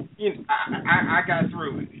I got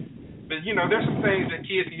through it. But there's some things that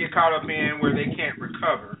kids can get caught up in where they can't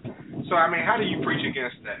recover. So I mean, how do you preach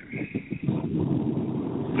against that?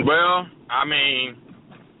 Well, I mean,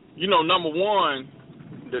 number one,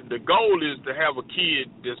 the goal is to have a kid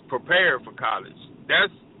that's prepared for college.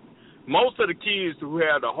 That's most of the kids who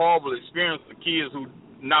have the horrible experience are kids who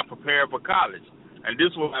not prepared for college. And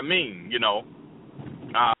this is what I mean,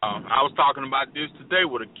 I was talking about this today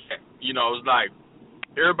with a cat. It's like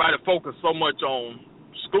everybody focus so much on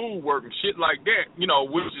schoolwork and shit like that,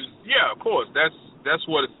 which is, yeah, of course, that's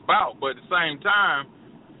what it's about. But at the same time,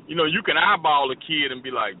 you can eyeball a kid and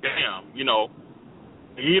be like, damn, he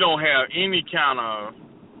don't have any kind of,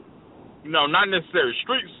 not necessarily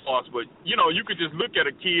street smarts, but, you could just look at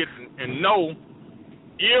a kid and know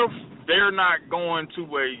if they're not going to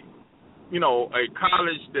a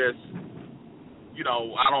college that's,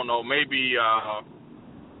 I don't know, maybe a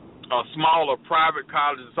smaller private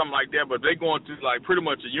college or something like that, but they're going to like pretty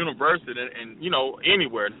much a university and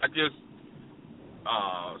anywhere, not just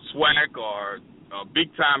SWAC or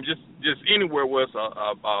big time, just anywhere where it's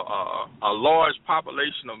a large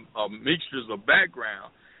population of mixtures of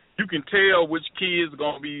background, you can tell which kids are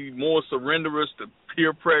going to be more surrenderous to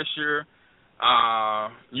peer pressure.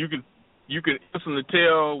 You can instantly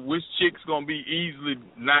tell which chick's going to be easily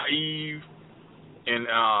naive, and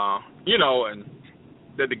and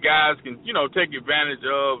that the guys can take advantage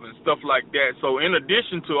of and stuff like that. So in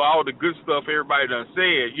addition to all the good stuff everybody done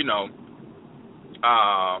said,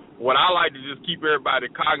 what I like to just keep everybody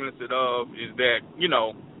cognizant of is that,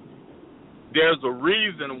 there's a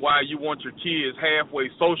reason why you want your kids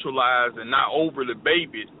halfway socialized and not overly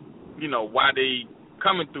babied, while they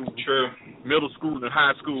coming through middle school and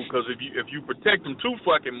high school. Because if you protect them too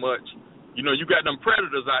fucking much, you got them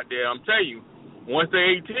predators out there. I'm telling you, once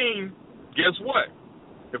they're 18, guess what?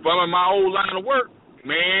 If I'm in my old line of work,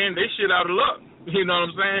 man, they shit out of luck. You know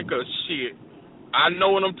what I'm saying? Because shit, I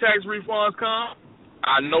know when them tax refunds come.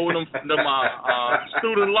 I know when them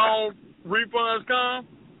student loan refunds come.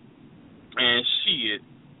 And shit,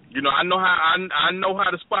 I know how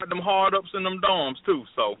to spot them hard ups in them dorms too.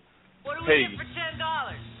 So, what do we get for $10?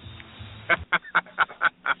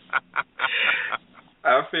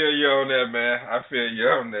 I feel you on that, man. I feel you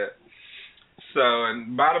on that. So,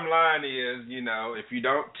 and bottom line is, if you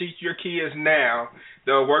don't teach your kids now,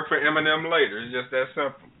 they'll work for Eminem later. It's just that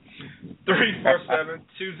simple.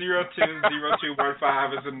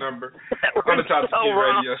 347-202-0215 is the number on the Talk to Q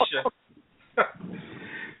radio show.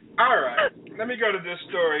 All right, let me go to this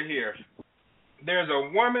story here. There's a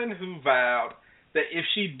woman who vowed that if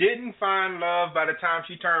she didn't find love by the time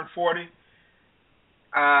she turned 40,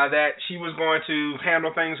 that she was going to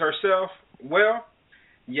handle things herself. Well,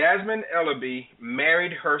 Yasmin Ellaby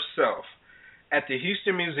married herself at the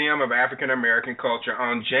Houston Museum of African American Culture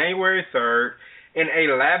on January 3rd in a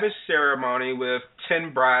lavish ceremony with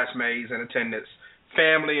 10 bridesmaids in attendance,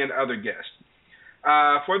 family, and other guests.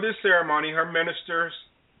 For this ceremony, her minister's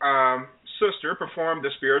sister performed the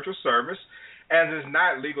spiritual service, as it's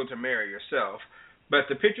not legal to marry yourself. But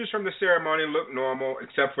the pictures from the ceremony look normal,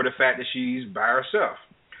 except for the fact that she's by herself.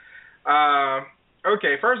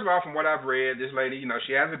 Okay, first of all, from what I've read, this lady,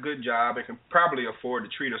 she has a good job and can probably afford to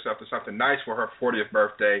treat herself to something nice for her 40th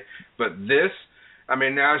birthday. But this,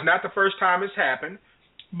 now it's not the first time it's happened,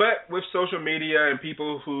 but with social media and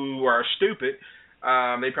people who are stupid,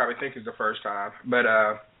 they probably think it's the first time. But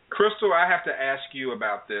Crystal, I have to ask you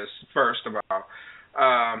about this first of all,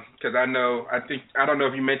 because I don't know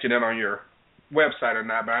if you mentioned it on your website or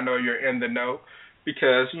not, but I know you're in the know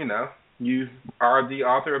because you are the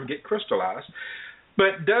author of Get Crystallized.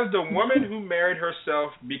 But does the woman who married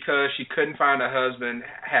herself because she couldn't find a husband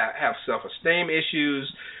have self-esteem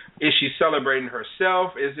issues? Is she celebrating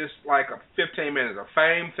herself? Is this like a 15 minutes of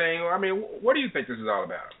fame thing? What do you think this is all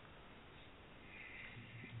about?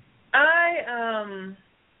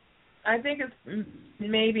 I think it's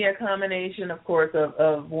maybe a combination, of course,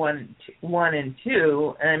 of one and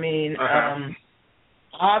two.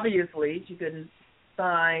 Obviously, she couldn't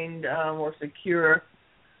find or secure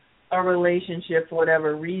a relationship for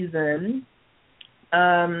whatever reason.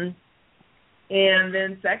 And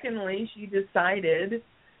then secondly, she decided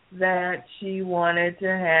that she wanted to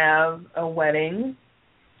have a wedding,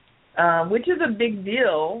 which is a big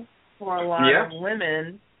deal for a lot of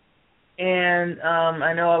women. And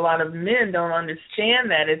I know a lot of men don't understand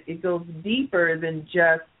that. It goes deeper than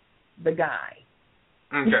just the guy.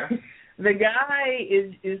 Okay. The guy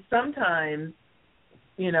is sometimes,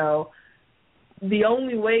 the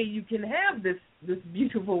only way you can have this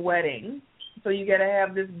beautiful wedding. So you got to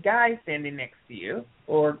have this guy standing next to you,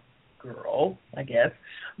 or girl, I guess.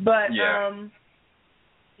 But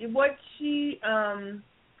what she,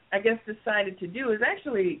 I guess, decided to do is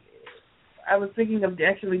actually, I was thinking of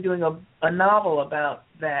actually doing a novel about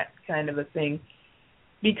that kind of a thing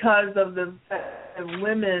because of the fact that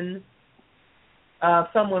women,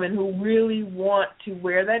 some women who really want to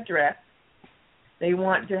wear that dress, they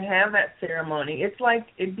want to have that ceremony. It's like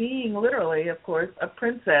it being literally, of course, a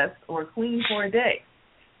princess or a queen for a day.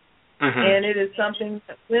 Mm-hmm. And it is something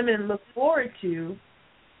that women look forward to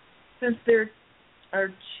since they're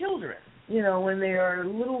children, when they are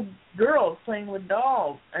little girls playing with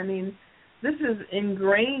dolls. This is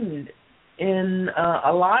ingrained in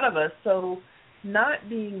a lot of us. So not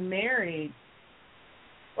being married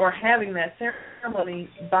or having that ceremony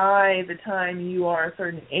by the time you are a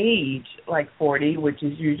certain age, like 40, which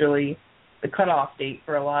is usually the cutoff date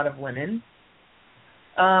for a lot of women,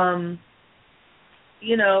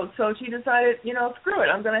 so she decided, screw it.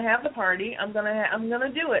 I'm going to have the party. I'm going to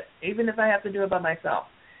do it, even if I have to do it by myself.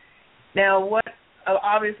 Now,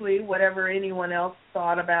 obviously, whatever anyone else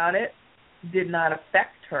thought about it did not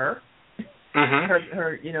affect her.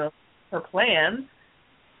 her plan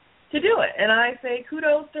to do it. And I say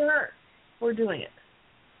kudos to her for doing it.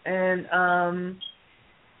 And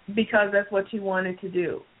because that's what she wanted to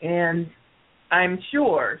do. And I'm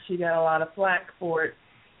sure she got a lot of flack for it,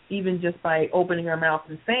 even just by opening her mouth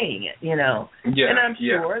and saying it, Yeah, and I'm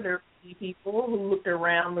sure there are people who looked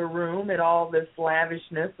around the room at all this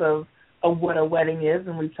lavishness of what a wedding is,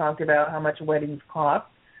 and we've talked about how much weddings cost.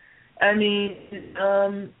 I mean,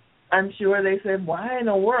 I'm sure they said, why in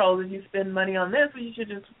the world did you spend money on this? Well, you should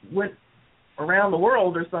just went around the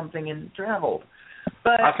world or something and traveled.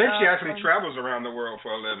 But I think she actually travels around the world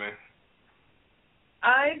for a living.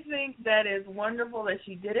 I think that is wonderful that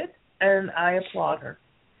she did it, and I applaud her.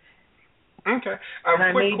 Okay. And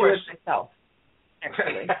I quick may question. do it myself,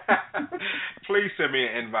 actually. Please send me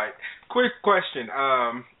an invite. Quick question.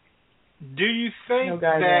 Do you think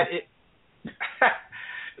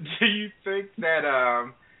do you think that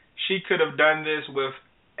she could have done this with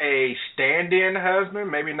a stand-in husband?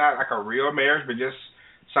 Maybe not like a real marriage, but just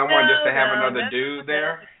someone just to have another dude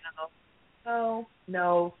there?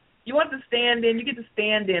 No. You want to stand in, you get to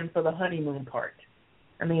stand in for the honeymoon part.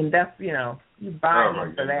 I mean, that's, you buy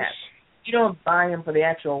him for that. You don't buy him for the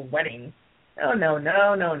actual wedding. No.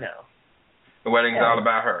 The wedding's all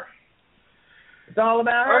about her. It's all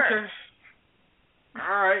about her. Okay.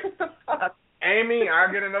 All right. Amy,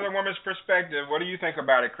 I'll get another woman's perspective. What do you think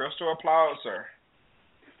about it? Crystal, applause her.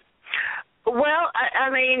 Well, I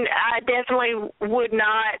mean, I definitely would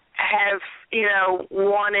not have,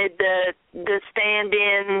 wanted the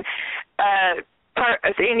stand-in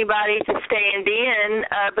anybody to stand in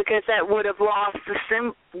because that would have lost the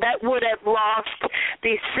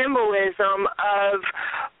symbolism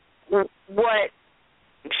of what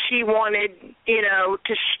she wanted,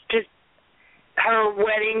 to her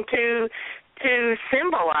wedding to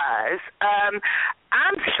symbolize.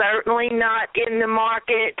 I'm certainly not in the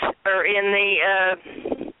market or in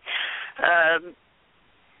the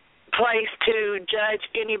place to judge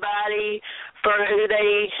anybody for who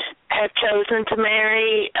they have chosen to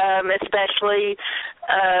marry, especially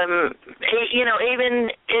even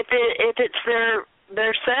if it's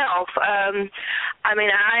their self. I mean,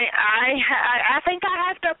 I think I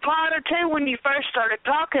have to applaud her too. When you first started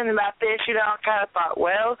talking about this, I kind of thought,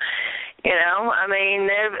 well, I mean,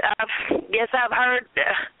 I guess I've heard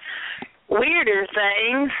weirder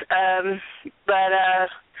things, but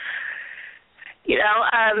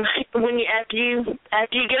when after you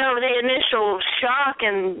get over the initial shock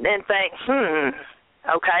and think,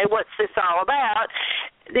 okay, what's this all about?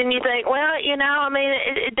 Then you think, well, I mean,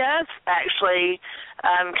 it does actually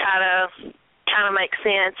kind of make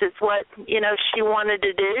sense. It's what she wanted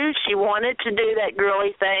to do. She wanted to do that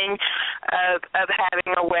girly thing of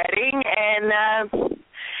having a wedding, and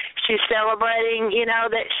she's celebrating.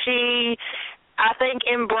 That she, I think,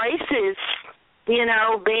 embraces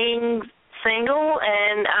being single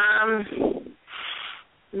and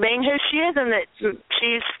being who she is, and that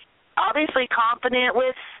she's obviously confident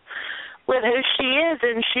with who she is,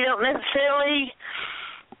 and she don't necessarily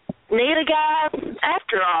need a guy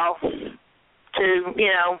after all to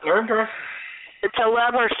to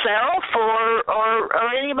love herself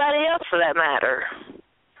or anybody else for that matter.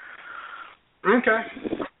 Okay.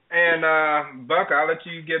 And Buck, I'll let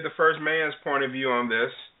you give the first man's point of view on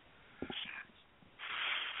this.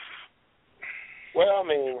 Well, I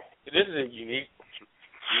mean, this is a unique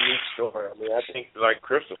story. I mean, I think, like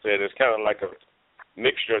Crystal said, it's kind of like a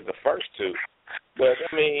mixture of the first two. But,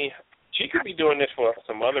 I mean, she could be doing this for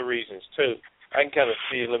some other reasons, too. I can kind of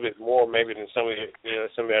see a little bit more maybe than somebody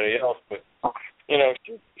else. But,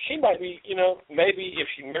 she might be, maybe if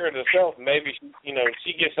she married herself, maybe,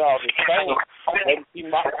 she gets all this fame, maybe she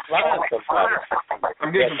might find somebody.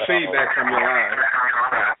 I'm getting some feedback from your line.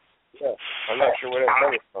 Yeah, I'm not sure where that's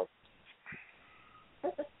coming from.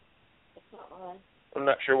 I'm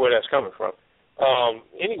not sure where that's coming from.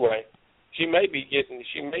 Anyway, she may be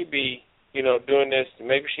doing this.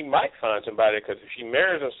 Maybe she might find somebody, because if she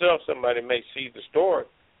marries herself, somebody may see the story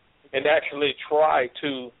and actually try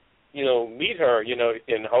to, meet her,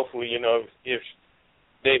 and hopefully, if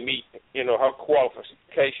they meet, her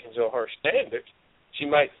qualifications or her standards, she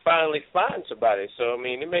might finally find somebody. So, I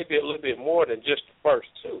mean, it may be a little bit more than just the first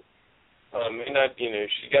two. May not,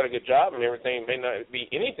 she got a good job and everything. May not be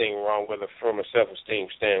anything wrong with her from a self-esteem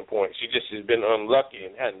standpoint. She just has been unlucky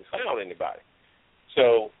and hadn't found anybody.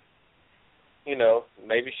 So,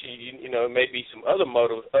 maybe she, may be some other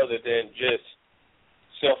motives other than just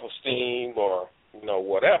self-esteem or,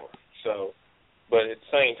 whatever. So, but at the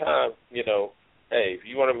same time, hey, if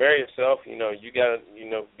you want to marry yourself, you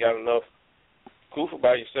got enough proof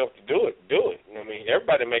about yourself to do it. I mean,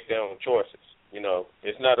 everybody make their own choices.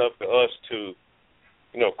 It's not up to us to,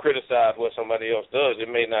 criticize what somebody else does. It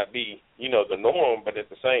may not be, the norm, but at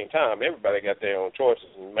the same time, everybody got their own choices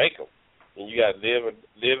and make them. And you got to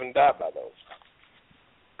live and die by those.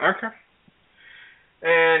 Okay.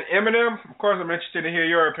 And Eminem, of course, I'm interested to hear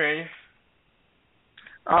your opinion.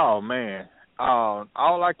 Oh, man. All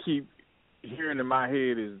I keep hearing in my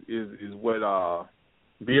head is what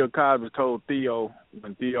Bill Cosby told Theo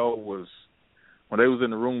when they was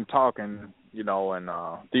in the room talking,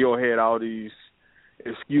 and Theo had all these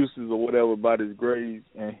excuses or whatever about his grades,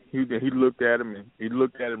 and he looked at him, and he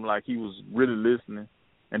looked at him like he was really listening,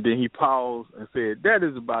 and then he paused and said, "That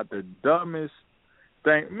is about the dumbest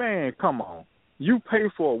thing. Man, come on. You pay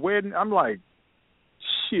for a wedding?" I'm like,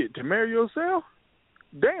 shit, to marry yourself?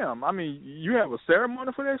 Damn, I mean, you have a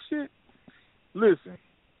ceremony for that shit? Listen,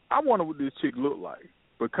 I wonder what this chick look like,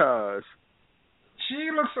 because she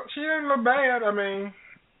didn't look bad. I mean,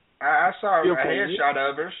 I saw a headshot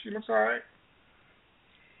of her. She looks all right.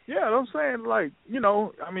 Yeah, I'm saying, like,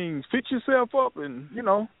 I mean, fit yourself up and,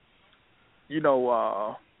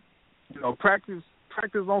 practice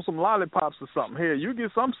on some lollipops or something. Hell, you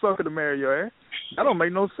get some sucker to marry your ass. That don't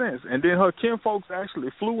make no sense. And then her kinfolks actually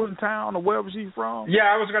flew in town or wherever she's from.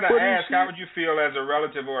 Yeah, I was going to ask, how would you feel as a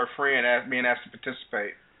relative or a friend being asked to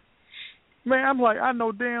participate? Man, I'm like, I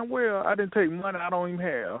know damn well I didn't take money I don't even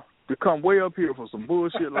have to come way up here for some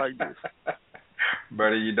bullshit like this.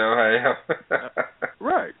 Buddy, you don't have.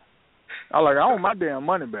 Right. I want my damn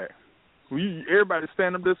money back. Everybody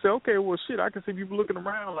stand up there and say, okay, well, shit, I can see people looking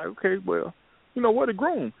around like, okay, well, what a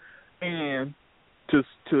groom. And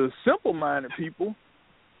to simple-minded people,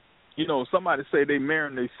 somebody say they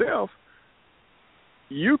marrying themselves,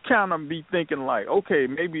 you kind of be thinking like, okay,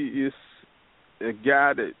 maybe it's a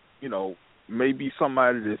guy that, maybe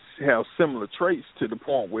somebody that has similar traits to the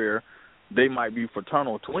point where they might be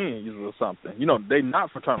fraternal twins or something. They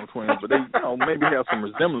not fraternal twins, but they, maybe have some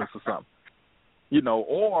resemblance or something.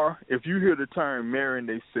 Or if you hear the term marrying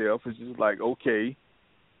themselves, it's just like, okay,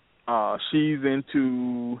 she's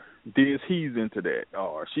into this, he's into that,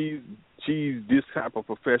 or she's this type of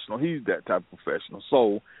professional, he's that type of professional.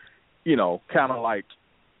 So, kind of like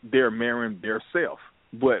they're marrying their self.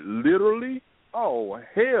 But literally, oh,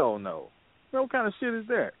 hell no. What kind of shit is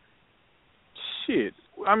that? Shit.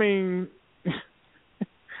 I mean,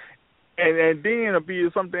 and then it'll be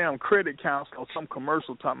some damn credit counselor or some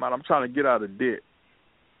commercial talking about I'm trying to get out of debt.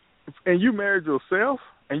 And you married yourself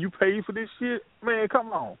and you paid for this shit? Man,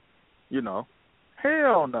 come on.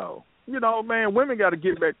 Hell no. Man, women got to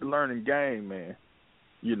get back to learning game, man.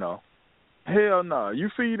 Hell no. You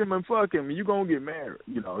feed him and fuck him and you going to get married.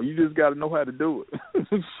 You just got to know how to do it.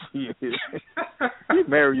 Shit. You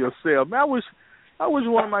marry yourself. Man, I wish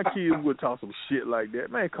one of my kids would talk some shit like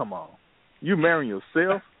that. Man, come on. You marrying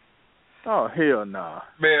yourself? Oh, hell nah.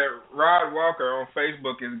 Man, Rod Walker on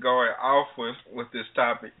Facebook is going off with this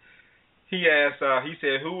topic. He asked, he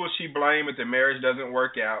said, who will she blame if the marriage doesn't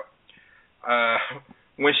work out?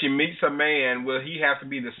 When she meets a man, will he have to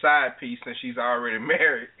be the side piece since she's already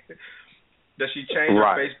married? Does she change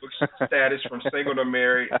her Facebook status from single to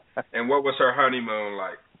married? And what was her honeymoon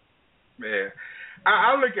like? Man,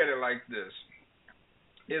 I look at it like this.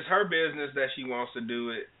 It's her business that she wants to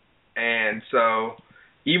do it. And so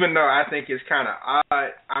even though I think it's kind of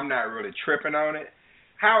odd, I'm not really tripping on it.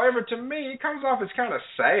 However, to me, it comes off as kind of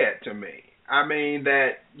sad to me. I mean,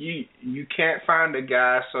 that you can't find a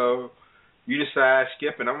guy, so you decide,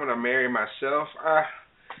 skip it, I'm going to marry myself.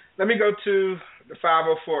 Let me go to the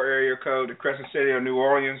 504 area code, the Crescent City of New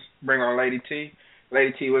Orleans. Bring on Lady T.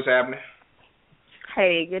 Lady T, what's happening?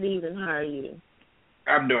 Hey, good evening. How are you?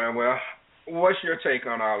 I'm doing well. What's your take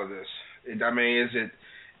on all of this? I mean, is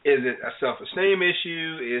it a self-esteem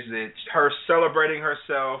issue? Is it her celebrating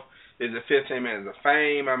herself? Is it 15 minutes of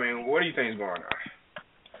fame? I mean, what do you think is going on?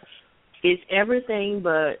 It's everything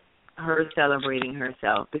but her celebrating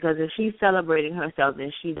herself. Because if she's celebrating herself,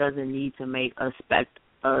 then she doesn't need to make a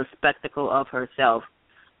spectacle of herself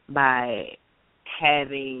by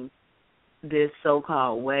having this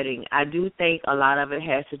so-called wedding. I do think a lot of it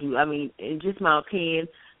has to do, I mean, in just my opinion,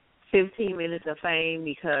 15 minutes of fame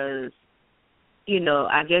because,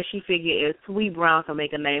 I guess she figured if Sweet Brown can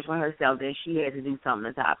make a name for herself, then she had to do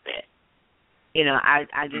something to top that.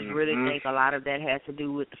 I just really think a lot of that has to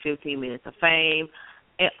do with the 15 minutes of fame.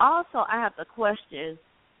 And also, I have to question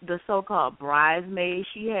the so-called bridesmaid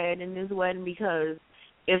she had in this wedding because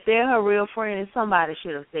if they're her real friends, somebody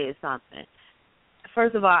should have said something.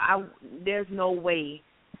 First of all, there's no way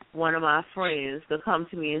one of my friends could come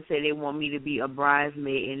to me and say they want me to be a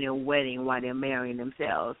bridesmaid in their wedding while they're marrying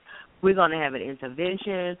themselves. We're going to have an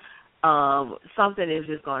intervention. something is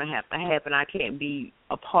just going to have to happen. I can't be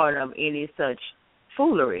a part of any such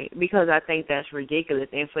foolery because I think that's ridiculous.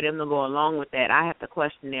 And for them to go along with that, I have to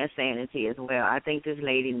question their sanity as well. I think this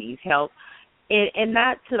lady needs help. And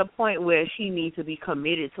not to the point where she needs to be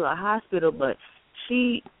committed to a hospital, but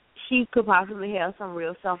she could possibly have some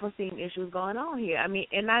real self-esteem issues going on here. I mean,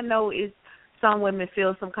 and I know some women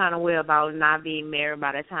feel some kind of way about not being married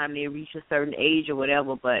by the time they reach a certain age or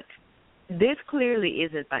whatever, but this clearly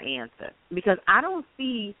isn't the answer because I don't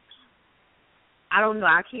know,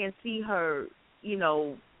 I can't see her,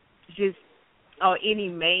 just, or any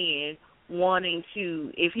man wanting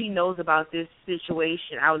to, if he knows about this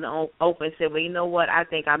situation out in the open, say, well, you know what, I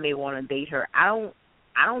think I may want to date her. I don't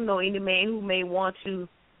know any man who may want to,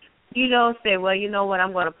 say, well, you know what,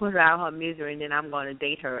 I'm going to put her out her misery and then I'm going to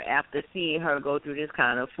date her after seeing her go through this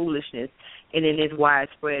kind of foolishness and then it's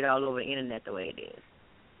widespread all over the internet the way it is.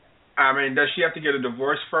 I mean, does she have to get a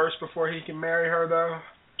divorce first before he can marry her, though?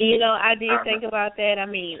 I did think about that. I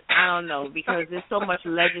mean, I don't know, because there's so much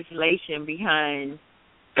legislation behind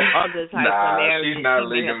other types of marriages. She's not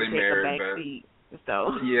legally married, but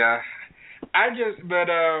so. Yeah. I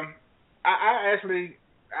actually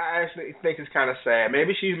think it's kind of sad.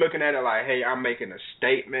 Maybe she's looking at it like, hey, I'm making a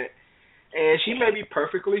statement, and she may be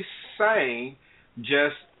perfectly sane,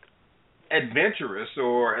 just adventurous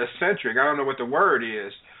or eccentric. I don't know what the word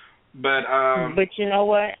is. But you know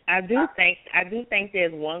what? I do think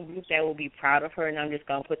there's one group that will be proud of her, and I'm just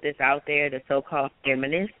gonna put this out there: the so-called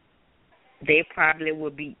feminists. They probably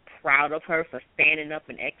would be proud of her for standing up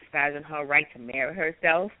and exercising her right to marry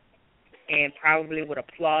herself, and probably would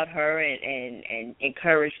applaud her and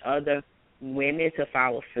encourage other women to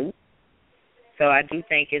follow suit. So I do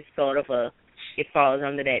think it's sort of it falls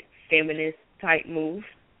under that feminist type move.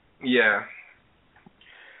 Yeah.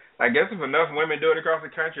 I guess if enough women do it across the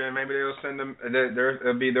country, maybe they'll send them.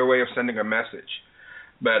 It'll be their way of sending a message.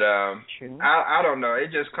 But I don't know.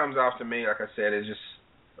 It just comes off to me, like I said, it's just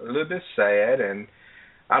a little bit sad, and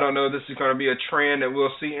I don't know if this is going to be a trend that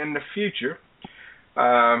we'll see in the future.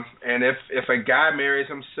 And if a guy marries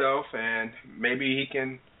himself, and maybe he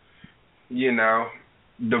can,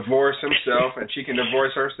 divorce himself, and she can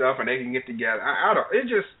divorce herself, and they can get together. I don't.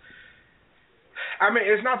 It's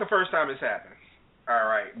not the first time it's happened. All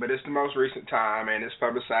right, but it's the most recent time, and it's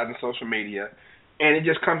publicized on social media, and it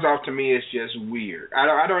just comes off to me as just weird.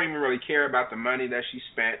 I don't even really care about the money that she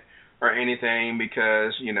spent or anything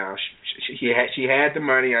because she had the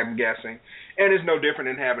money, I'm guessing, and it's no different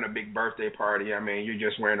than having a big birthday party. I mean, you're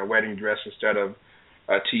just wearing a wedding dress instead of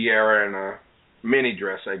a tiara and a mini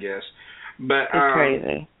dress, I guess. But it's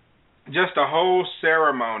crazy. Just a whole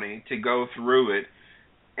ceremony to go through it.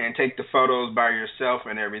 And take the photos by yourself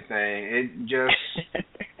and everything. It just,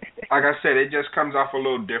 like I said, it just comes off a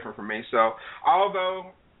little different for me. So,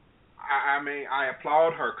 although, I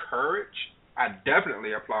applaud her courage. I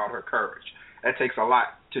definitely applaud her courage. That takes a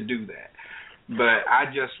lot to do that. But I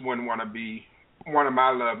just wouldn't want to be one of my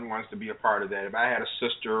loved ones to be a part of that. If I had a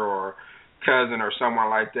sister or cousin or someone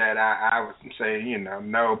like that, I would say,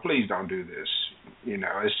 no, please don't do this.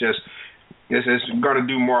 It's just... It's going to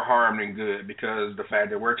do more harm than good because the fact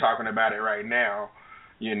that we're talking about it right now,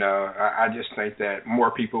 I just think that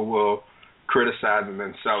more people will criticize and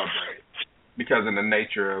then celebrate because of the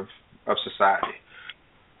nature of society.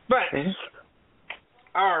 But,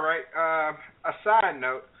 all right, a side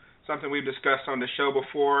note, something we've discussed on the show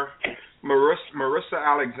before, Marissa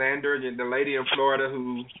Alexander, the lady in Florida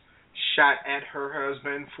who shot at her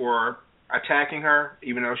husband for attacking her,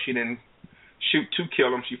 even though she didn't shoot to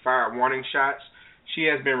kill him. She fired warning shots. She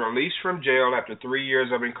has been released from jail after 3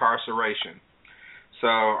 years of incarceration. So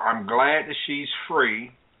I'm glad that she's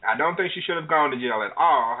free. I don't think she should have gone to jail at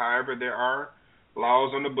all. However, there are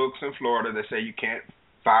laws on the books in Florida that say you can't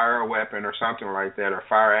fire a weapon or something like that or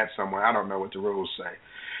fire at someone. I don't know what the rules say.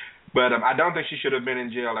 But I don't think she should have been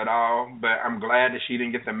in jail at all. But I'm glad that she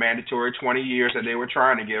didn't get the mandatory 20 years that they were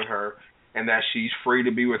trying to give her and that she's free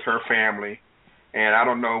to be with her family. And I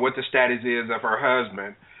don't know what the status is of her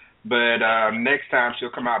husband, but next time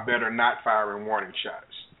she'll come out better not firing warning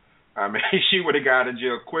shots. She would have got out of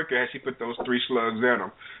jail quicker had she put those 3 slugs in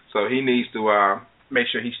him. So he needs to make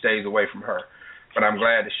sure he stays away from her. But I'm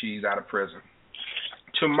glad that she's out of prison.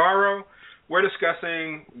 Tomorrow, we're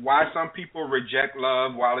discussing why some people reject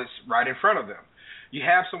love while it's right in front of them. You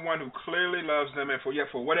have someone who clearly loves them, and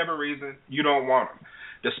for whatever reason, you don't want them.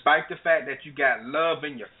 Despite the fact that you got love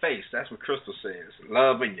in your face. That's what Crystal says,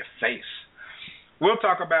 love in your face. We'll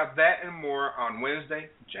talk about that and more on Wednesday,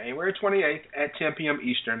 January 28th at 10 p.m.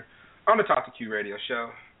 Eastern on the Talk to Q radio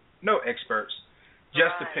show. No experts,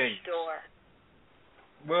 just opinions.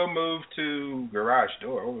 we'll move to Garage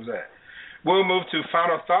Door. What was that? We'll move to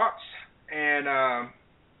Final Thoughts. And,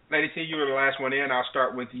 Lady T, you were the last one in. I'll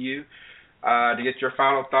start with you to get your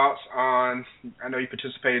final thoughts on, I know you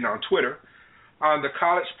participated on Twitter, on the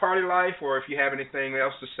college party life, or if you have anything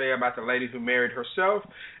else to say about the lady who married herself.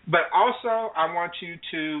 But also, I want you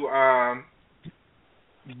to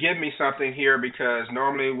give me something here, because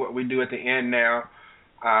normally what we do at the end now,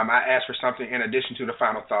 I ask for something in addition to the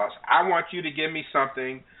final thoughts. I want you to give me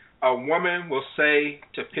something a woman will say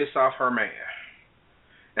to piss off her man.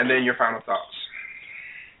 And then your final thoughts.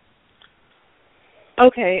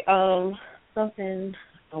 Okay, something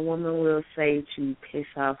a woman will say to piss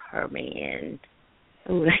off her man.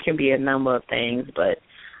 Ooh, that can be a number of things, but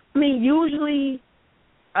I mean, usually,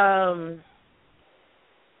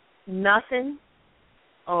 nothing,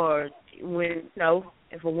 or when,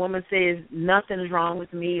 if a woman says nothing's wrong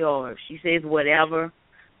with me, or if she says whatever,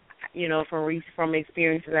 from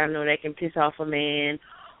experiences, I know that can piss off a man,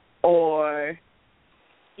 or,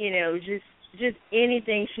 just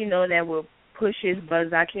anything she know that will push his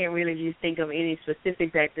buttons. I can't really just think of any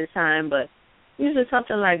specifics at this time, but usually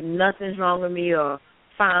something like nothing's wrong with me, or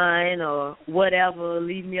fine, or whatever,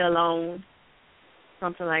 leave me alone,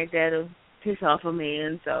 something like that will piss off a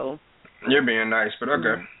man. So you're being nice, but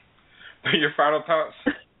okay. Your final thoughts?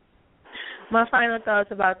 My final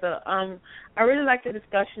thoughts about I really like the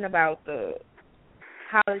discussion about the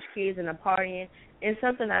college kids and the partying, and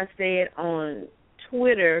something I said on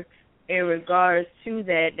Twitter in regards to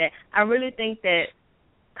that I really think that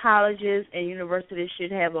colleges and universities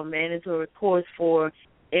should have a mandatory course for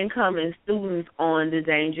incoming students on the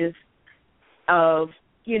dangers of,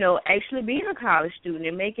 actually being a college student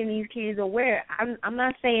and making these kids aware. I'm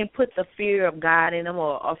not saying put the fear of God in them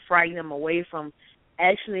or frighten them away from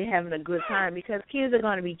actually having a good time, because kids are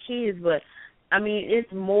going to be kids, but I mean,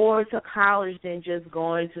 it's more to college than just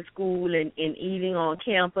going to school and eating on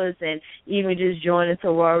campus and even just joining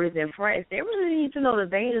sororities and friends. They really need to know the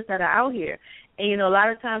dangers that are out here. And, a lot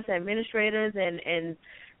of times administrators and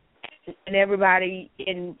everybody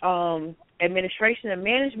in administration and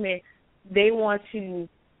management, they want to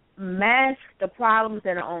mask the problems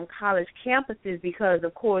that are on college campuses because,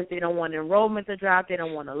 of course, they don't want enrollment to drop. They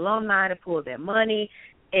don't want alumni to pull their money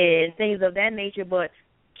and things of that nature. But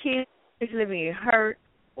kids being hurt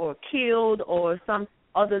or killed or some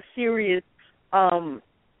other serious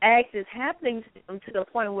act is happening to them to the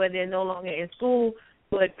point where they're no longer in school,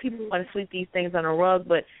 but people want to sweep these things on the rug.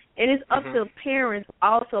 But it is up to parents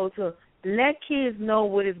also to let kids know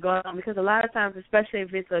what is going on, because a lot of times, especially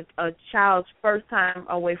if it's a child's first time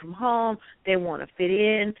away from home, they want to fit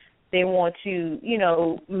in. They want to,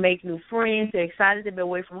 make new friends. They're excited to be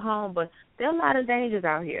away from home, but there are a lot of dangers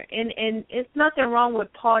out here. And it's nothing wrong with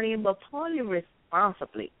partying, but party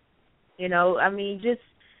responsibly. Just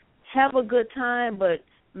have a good time, but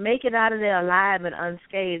make it out of there alive and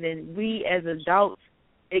unscathed. And we as adults,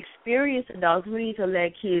 experienced adults, we need to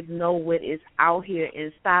let kids know what is out here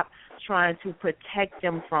and stop trying to protect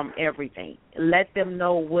them from everything. Let them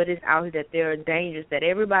know what is out here, that there are dangers, that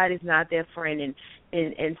everybody's not their friend,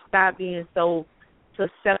 and stop being so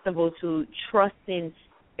susceptible to trusting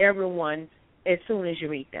everyone as soon as you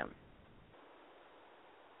meet them.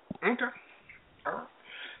 Okay. All right.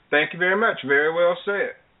 Thank you very much. Very well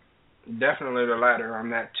said. Definitely the latter on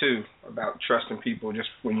that, too, about trusting people just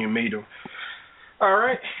when you meet them. All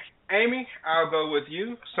right. Amy, I'll go with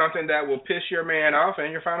you. Something that will piss your man off,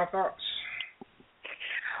 and your final thoughts.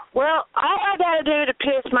 Well, all I got to do to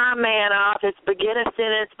piss my man off is begin a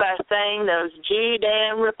sentence by saying those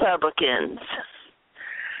G-damn Republicans.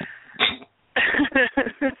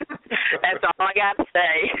 That's all I got to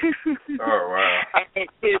say. Oh, wow. And it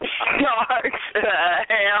just starts a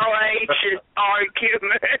hell-ancient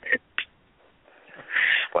argument.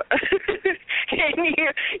 And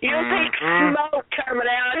you'll see smoke coming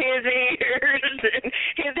out his ears, and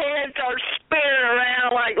his head starts spinning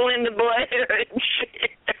around like Linda Blair and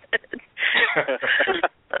shit.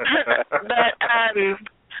 But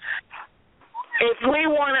if we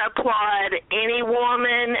want to applaud any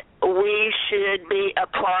woman, we should be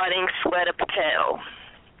applauding Sweta Patel.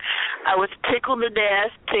 I was tickled to death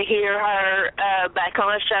to hear her back on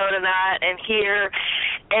the show tonight and hear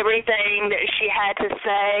everything that she had to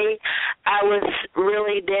say. I was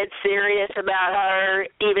really dead serious about her,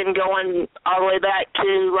 even going all the way back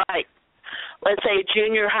to, let's say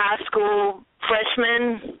junior high school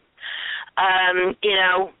freshman,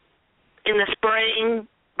 in the spring,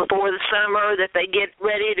 before the summer, that they get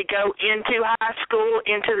ready to go into high school,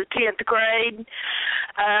 into the 10th grade,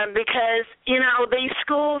 because, these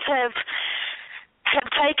schools have have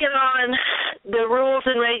taken on the rules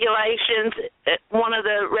and regulations, one of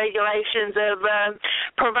the regulations of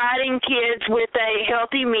providing kids with a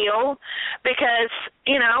healthy meal, because,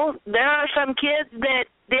 you know, there are some kids that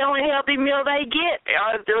the only healthy meal they get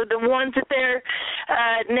are the ones that they're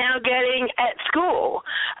now getting at school.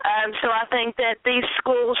 So I think that these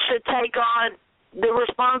schools should take on the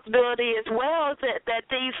responsibility as well, that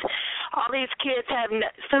all these kids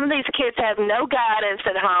some of these kids have no guidance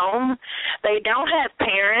at home. They don't have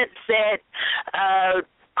parents that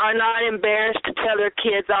are not embarrassed to tell their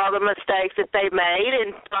kids all the mistakes that they made,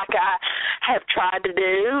 and like I have tried to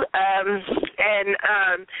do, and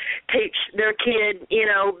teach their kid, you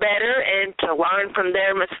know, better and to learn from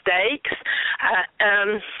their mistakes.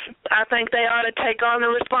 I think they ought to take on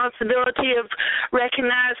the responsibility of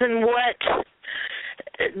recognizing that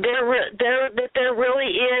there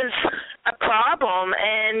really is a problem,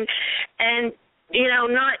 and you know,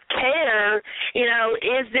 not care, you know,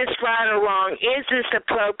 is this right or wrong? Is this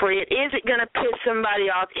appropriate? Is it going to piss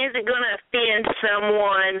somebody off? Is it going to offend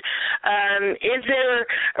someone? Is there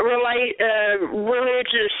a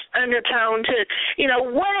religious undertone to, you know,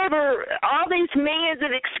 whatever, all these millions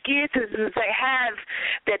of excuses that they have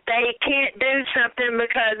that they can't do something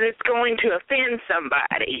because it's going to offend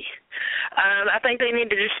somebody. I think they need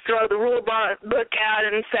to just throw the rule book out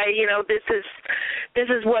and say, you know, this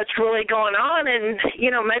is what's really going on, and you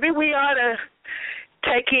know, maybe we ought to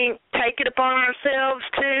take it upon ourselves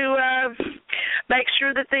to make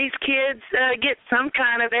sure that these kids get some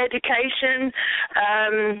kind of education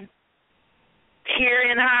here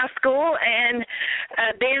in high school, and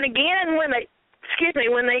then again when they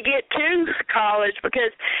get to college,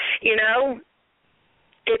 because you know,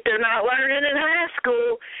 if they're not learning in high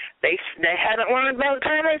school, they haven't learned by the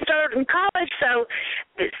time they start in college. So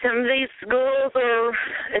some of these schools are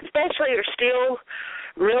still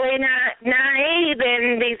really naive,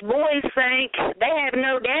 and these boys think they have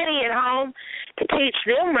no daddy at home to teach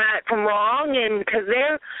them right from wrong, and because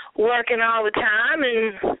they're working all the time,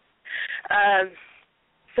 and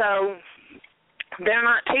so they're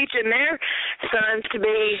not teaching their sons to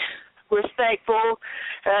be respectful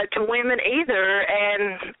to women either,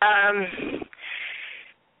 and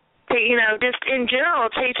you know, just in general,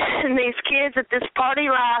 teaching these kids that this party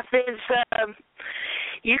life is,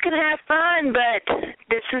 you can have fun, but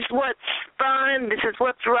this is what's fun, this is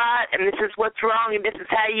what's right, and this is what's wrong, and this is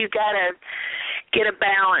how you gotta get a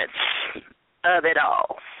balance of it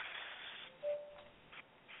all.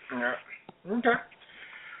 Yeah. Okay.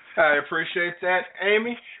 I appreciate that,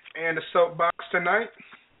 Amy, and the soapbox tonight.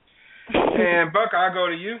 And Buck, I'll go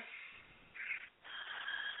to you.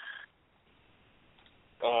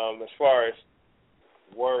 As far as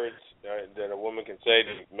words that a woman can say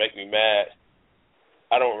to make me mad,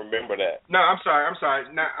 I don't remember that. No, I'm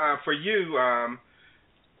sorry. Now, for you,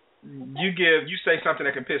 you say something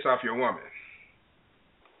that can piss off your woman.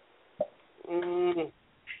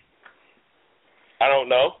 I don't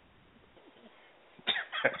know.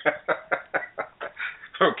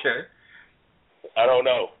 Okay. I don't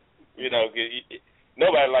know. You know,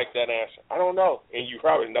 nobody likes that answer. I don't know. And you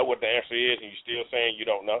probably know what the answer is, and you're still saying you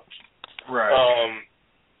don't know. Right.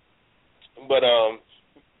 But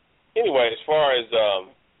anyway, as far as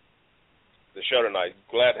the show tonight,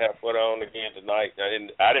 glad to have put on again tonight. I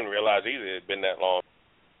didn't realize either it had been that long.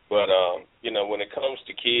 But, you know, when it comes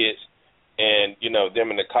to kids and, you know, them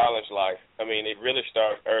in the college life, I mean, it really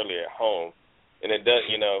starts early at home. And it does,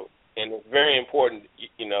 you know, and it's very important,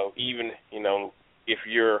 you know, even, you know, if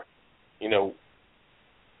you're, you know,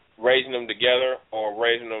 raising them together or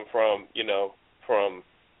raising them from, you know, from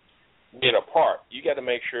being apart, you got to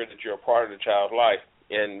make sure that you're a part of the child's life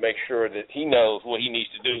and make sure that he knows what he needs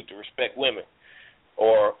to do to respect women.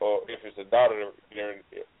 Or if it's a daughter,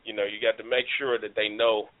 you know, you got to make sure that they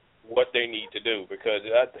know what they need to do, because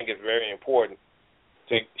I think it's very important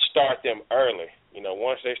to start them early. You know,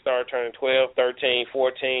 once they start turning 12, 13,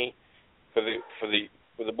 14, for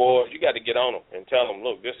the boys, you got to get on them and tell them,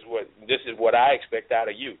 look, this is what I expect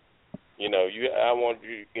out of you. You know, I want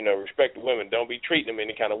you, you know, respect the women. Don't be treating them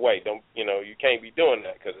any kind of way. Don't, you know, you can't be doing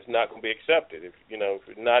that because it's not going to be accepted. If you know, if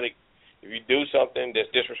you do something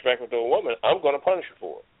that's disrespectful to a woman, I'm going to punish you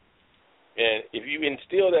for it. And if you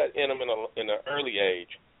instill that in them in an early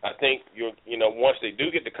age, I think you know, once they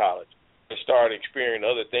do get to college and start experiencing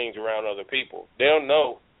other things around other people, they'll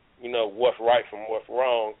know, you know, what's right from what's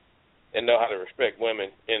wrong, and know how to respect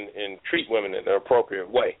women and treat women in an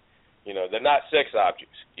appropriate way. You know, they're not sex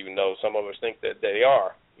objects, even though some of us think that they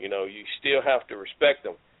are. You know, you still have to respect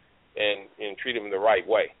them and treat them the right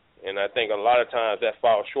way. And I think a lot of times that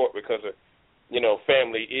falls short because of, you know,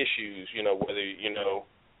 family issues, you know, whether, you know,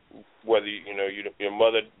 whether your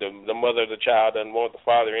mother, the mother of the child doesn't want the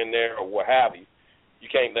father in there or what have you. You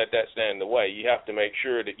can't let that stand in the way. You have to make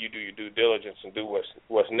sure that you do your due diligence and do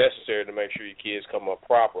what's necessary to make sure your kids come up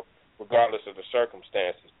proper, regardless of the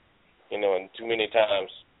circumstances. And too many times,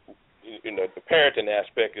 the parenting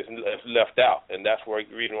aspect is left out, and that's the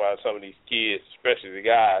reason why some of these kids, especially the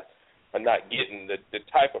guys, are not getting the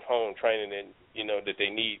type of home training that they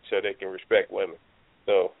need so they can respect women.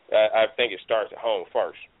 So I think it starts at home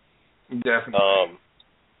first. Definitely.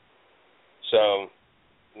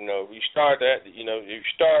 You start that. You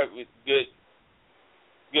start with good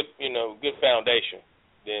foundation,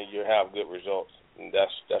 then you have good results, and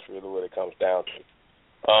that's really what it comes down to.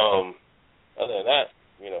 Other than that,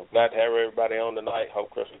 glad to have everybody on tonight.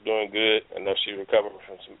 Hope Crystal's doing good. I know she's recovering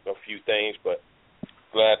from a few things, but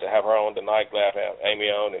glad to have her on tonight. Glad to have Amy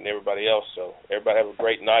on and everybody else. So everybody have a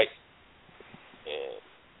great night, and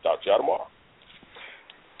talk to y'all tomorrow.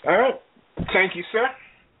 All right. Thank you, sir.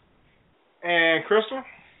 And Crystal?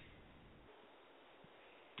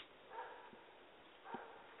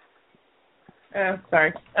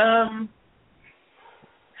 Sorry.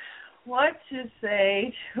 What to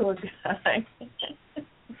say to a guy?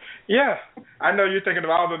 Yeah, I know you're thinking of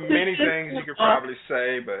all the many things you could probably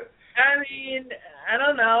say, but I mean, I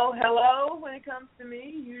don't know. Hello, when it comes to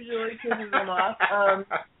me, usually pisses them off.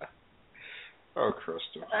 Oh,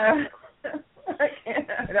 Crystal. I can't.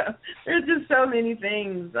 There's just so many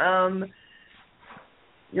things.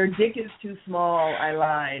 Your dick is too small. I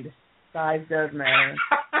lied. Size does matter.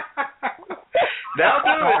 That'll do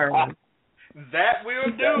it. That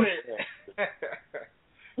will do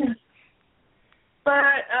it. But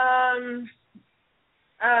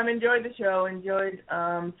enjoyed the show. Enjoyed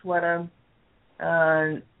Sweta,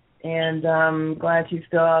 and glad she's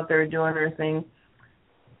still out there doing her thing,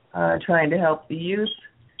 trying to help the youth.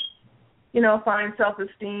 Find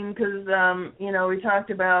self-esteem, because we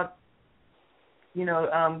talked about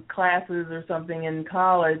classes or something in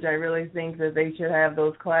college. I really think that they should have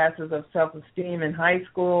those classes of self-esteem in high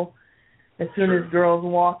school as soon as girls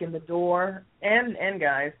walk in the door, and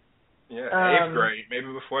guys. Yeah, 8th grade, maybe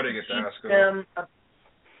before they get to high school.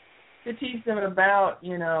 To teach them about,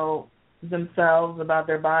 themselves, about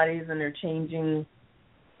their bodies and their changing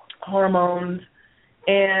hormones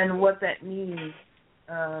and what that means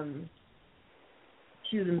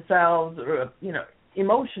to themselves, or,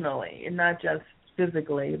 emotionally, and not just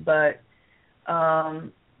physically. But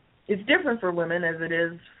it's different for women as it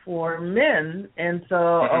is for men, and so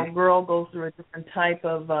a girl goes through a different type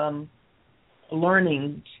of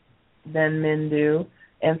learning than men do.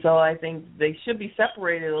 And so I think they should be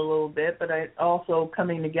separated a little bit, but also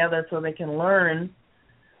coming together so they can learn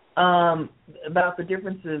about the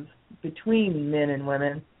differences between men and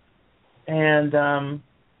women, and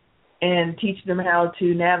teach them how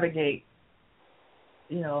to navigate,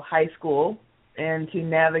 high school, and to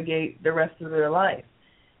navigate the rest of their life,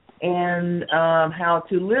 and how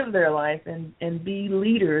to live their life and be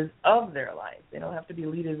leaders of their life. They don't have to be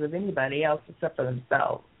leaders of anybody else except for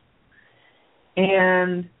themselves.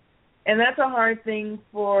 And that's a hard thing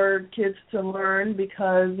for kids to learn,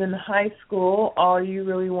 because in high school, all you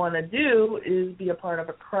really want to do is be a part of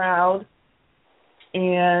a crowd,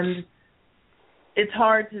 and it's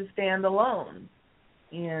hard to stand alone.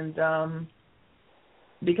 And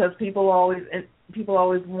because people always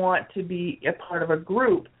want to be a part of a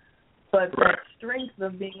group, but the strength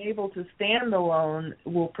of being able to stand alone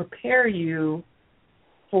will prepare you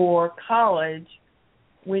for college,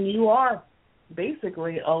 when you are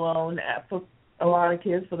basically alone for a lot of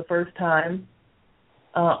kids for the first time,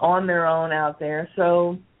 on their own out there.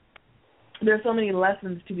 So there's so many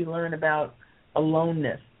lessons to be learned about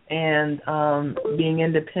aloneness and being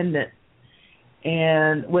independent,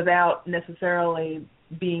 and without necessarily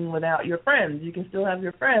being without your friends. You can still have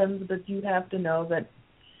your friends, but you have to know that,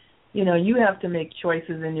 you have to make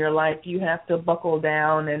choices in your life. You have to buckle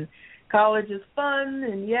down, and college is fun,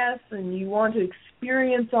 and yes, and you want to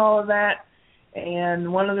experience all of that.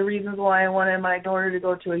 And one of the reasons why I wanted my daughter to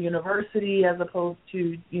go to a university as opposed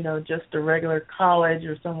to, just a regular college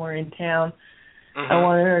or somewhere in town, I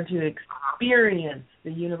wanted her to experience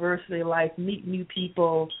the university life, meet new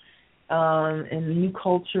people, and new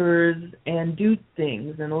cultures, and do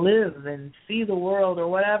things and live and see the world or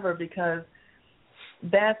whatever, because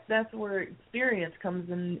that's where experience comes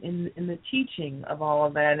in the teaching of all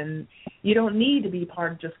of that. And you don't need to be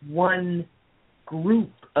part of just one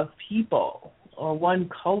group of people or one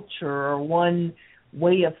culture or one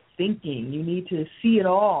way of thinking. You need to see it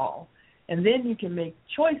all, and then you can make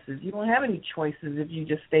choices. You don't have any choices if you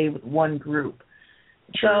just stay with one group.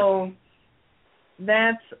 So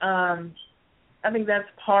that's that's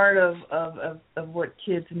part of what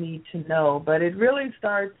kids need to know. But it really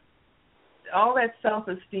starts. All that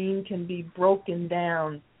self-esteem can be broken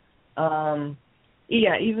down.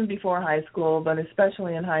 Even before high school, but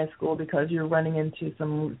especially in high school because you're running into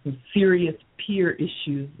some serious peer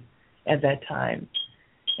issues at that time,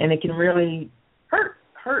 and it can really hurt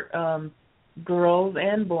girls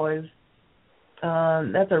and boys.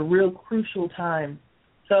 That's a real crucial time.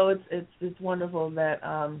 So it's wonderful that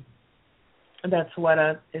that's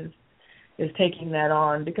SWETA is taking that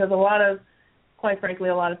on, because quite frankly,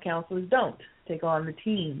 a lot of counselors don't take on the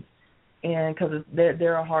teens, and because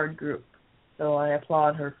they're a hard group. So I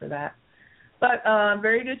applaud her for that. But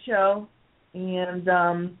very good show. And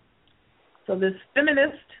so this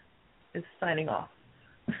feminist is signing off.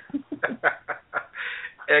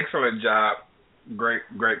 Excellent job. Great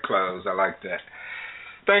close. I like that.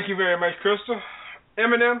 Thank you very much, Crystal.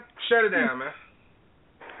 Eminem, shut it down, man.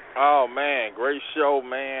 Oh, man, great show,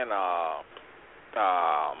 man.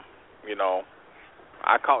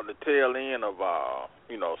 I caught the tail end of,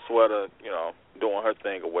 SWETA, doing her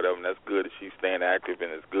thing or whatever, and that's good that she's staying active,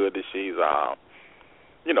 and it's good that she's,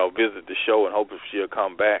 visit the show and hoping she'll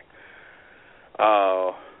come back.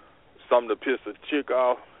 Something to piss a chick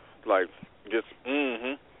off, like, just,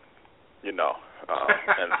 and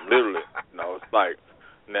literally, it's like,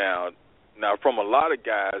 now, from a lot of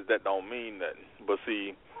guys, that don't mean nothing, but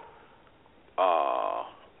see,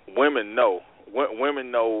 women know,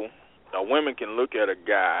 women can look at a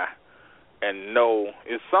guy and know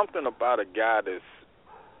it's something about a guy that's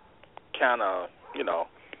kind of,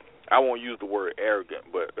 I won't use the word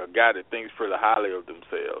arrogant, but a guy that thinks pretty highly of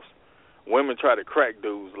themselves. Women try to crack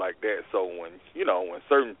dudes like that, so when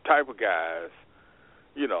certain type of guys,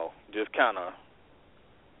 just kind of,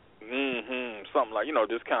 something like,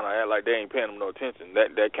 just kind of act like they ain't paying them no attention,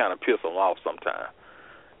 that kind of piss them off sometimes,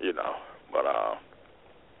 but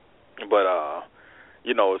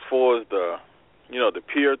as far as the, the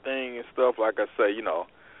peer thing and stuff, like I say,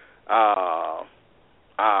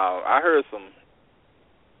 I heard some,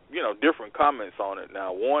 different comments on it.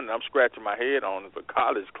 Now, one I'm scratching my head on is a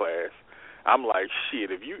college class. I'm like, shit,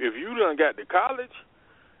 if you done got to college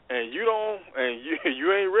and you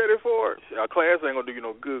ain't ready for it, our class ain't gonna do you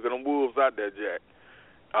no good, 'cause them wolves out there, Jack.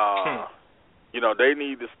 They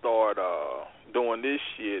need to start doing this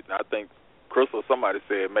shit. And I think Crystal, somebody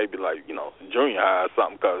said maybe like, junior high or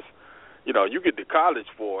something, because, you get to college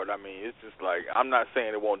for it. I mean, it's just like, I'm not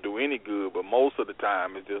saying it won't do any good, but most of the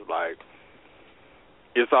time it's just like,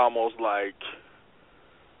 it's almost like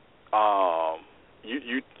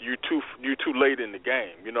you too late in the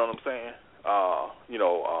game. You know what I'm saying?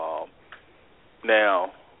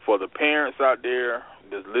 Now, for the parents out there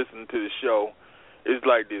that's listening to the show, it's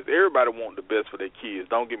like this. Everybody wants the best for their kids.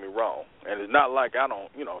 Don't get me wrong. And it's not like I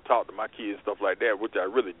don't, talk to my kids and stuff like that, which I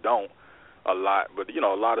really don't a lot. But,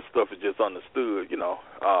 a lot of stuff is just understood,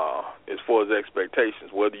 as far as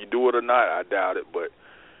expectations. Whether you do it or not, I doubt it, but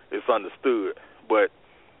it's understood. But,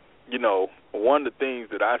 one of the things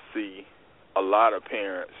that I see a lot of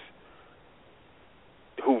parents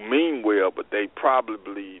who mean well, but they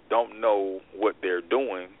probably don't know what they're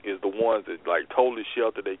doing, is the ones that, like, totally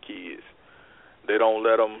shelter their kids. They don't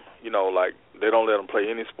let them, they don't let them play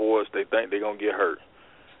any sports. They think they're going to get hurt.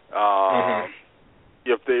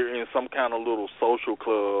 If they're in some kind of little social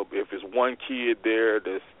club, if it's one kid there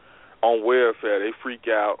that's on welfare, they freak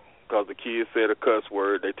out because the kid said a cuss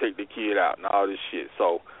word. They take the kid out and all this shit.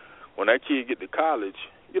 So when that kid get to college,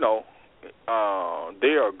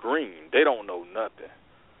 they are green. They don't know nothing.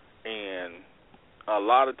 And a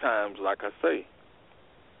lot of times, like I say,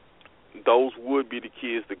 those would be the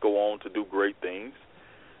kids that go on to do great things.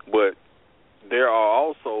 But there are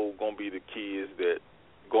also going to be the kids that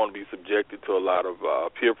are going to be subjected to a lot of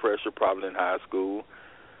peer pressure, probably in high school,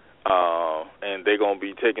 and they're going to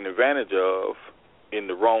be taken advantage of in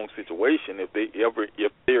the wrong situation. If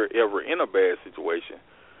they're ever in a bad situation,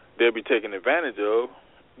 they'll be taken advantage of,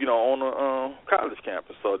 on a college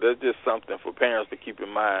campus. So that's just something for parents to keep in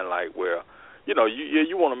mind, like, well, you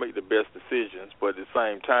want to make the best decisions, but at the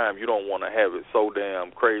same time, you don't want to have it so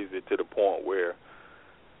damn crazy to the point where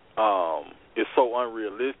it's so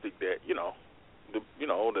unrealistic that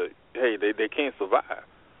they can't survive.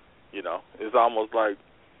 It's almost like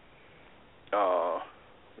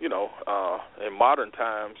in modern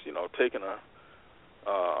times, taking a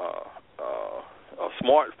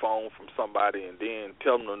smartphone from somebody and then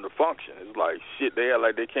telling them to function. It's like shit. They act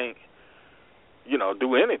like they can't,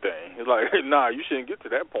 do anything. It's like, nah, you shouldn't get to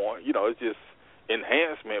that point. It's just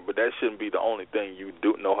enhancement, but that shouldn't be the only thing you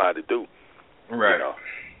do know how to do. Right.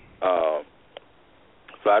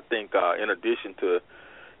 So I think in addition to,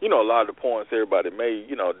 a lot of the points everybody made,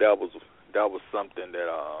 that was something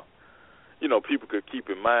that people could keep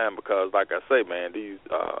in mind, because like I say, man, these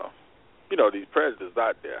these predators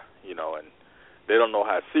out there, and they don't know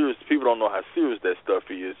how serious people don't know how serious that stuff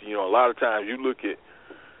is. A lot of times you look at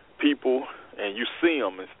people and you see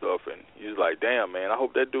them and stuff, and you're like, damn, man, I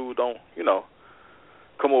hope that dude don't,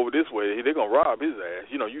 come over this way. They're gonna rob his ass.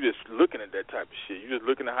 You just looking at that type of shit. You're just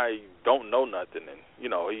looking at how he don't know nothing, and he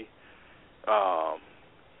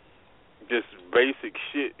just basic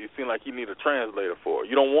shit. It seems like you need a translator for it.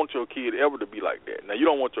 You don't want your kid ever to be like that. Now, you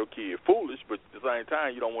don't want your kid foolish, but at the same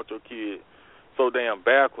time, you don't want your kid so damn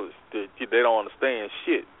backwards that they don't understand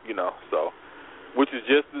shit, so, which is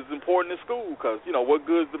just as important in school, because, what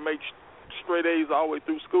good is to make straight A's all the way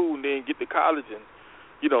through school and then get to college and,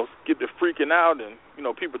 get to freaking out and,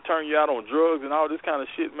 people turn you out on drugs and all this kind of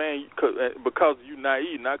shit, man, because you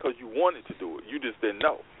naive, not because you wanted to do it. You just didn't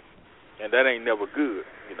know. And that ain't never good,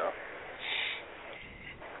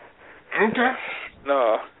 Okay.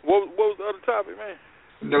 No. What was the other topic, man?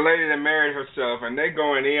 The lady that married herself, and they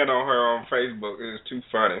going in on her on Facebook. It is too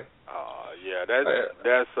funny. Yeah,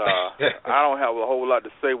 that's I don't have a whole lot to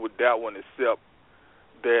say with that one, except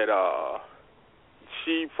that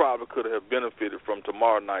she probably could have benefited from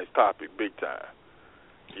tomorrow night's topic big time.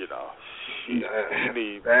 She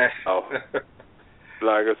need,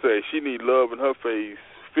 like I say, she need love in her face,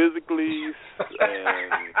 physically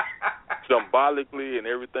and symbolically and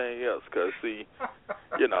everything else, because, see,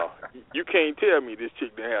 you can't tell me this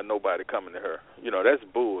chick didn't have nobody coming to her. That's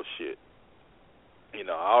bullshit.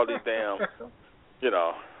 All these damn,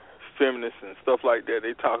 feminists and stuff like that,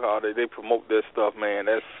 they talk all day, they promote that stuff, man.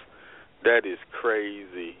 That is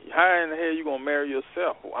crazy. How in the hell you going to marry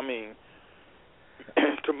yourself? I mean,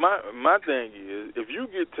 to my thing is, if you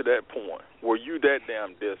get to that point where you that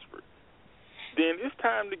damn desperate, then it's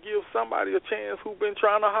time to give somebody a chance who's been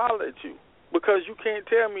trying to holler at you. Because you can't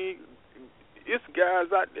tell me it's guys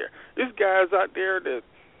out there. It's guys out there that,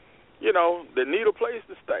 that need a place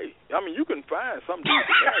to stay. I mean, you can find some dude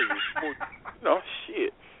to marry you.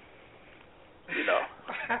 Shit.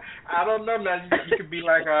 I don't know now. You could be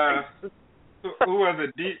like, who was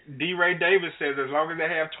it? D. Ray Davis says, as long as they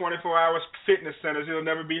have 24 hours fitness centers, he'll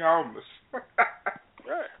never be homeless.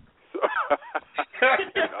 Right.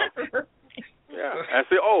 Yeah, and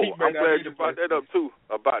say, I'm glad you brought that up too.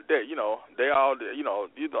 About that, they all,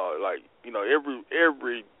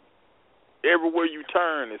 everywhere you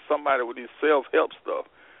turn is somebody with this self-help stuff.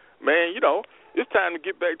 Man, it's time to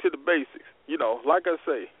get back to the basics. Like I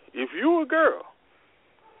say, if you're a girl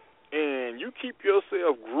and you keep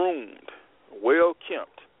yourself groomed, well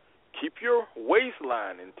kempt, keep your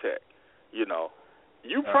waistline intact, you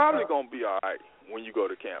probably gonna be all right when you go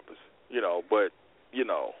to campus. But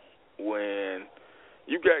when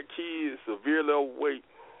you got kids severely overweight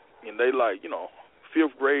and they like,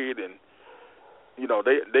 5th grade and,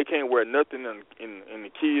 they can't wear nothing in the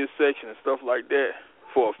kids section and stuff like that,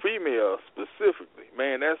 for a female specifically,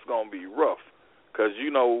 man, that's going to be rough, because,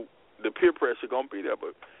 the peer pressure going to be there.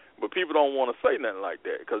 But people don't want to say nothing like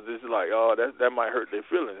that, because it's like, that might hurt their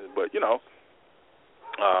feelings. But,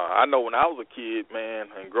 I know when I was a kid,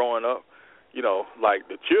 man, and growing up, like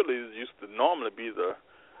the cheerleaders used to normally be the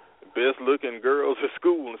best-looking girls at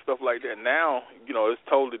school and stuff like that. Now, it's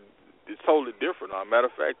totally different.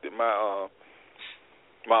 Matter of fact, that my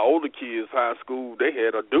older kids, high school, they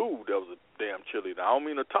had a dude that was a damn cheerleader. I don't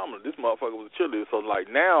mean a tumbler. This motherfucker was a cheerleader. So, like,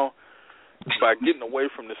 now, by getting away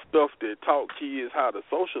from the stuff that taught kids how to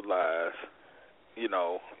socialize,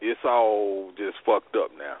 it's all just fucked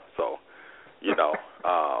up now. So,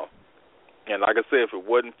 and like I said, if it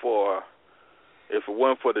wasn't for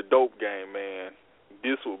the dope game, man,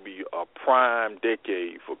 this would be a prime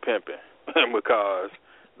decade for pimping, because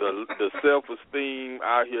the self-esteem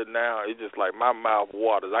out here now, it's just like my mouth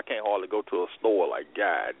waters. I can't hardly go to a store like,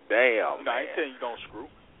 God damn, man. I ain't telling you don't screw.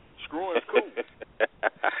 Screwing is cool.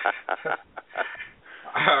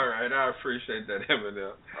 All right, I appreciate that,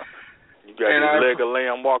 Eminem. You got this leg of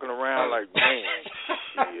lamb walking around like, man,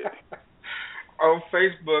 shit. On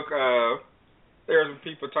Facebook, there were some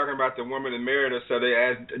people talking about the woman that married her, so they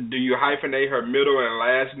asked, do you hyphenate her middle and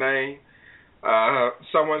last name?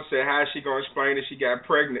 Someone said, how is she going to explain that she got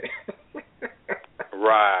pregnant?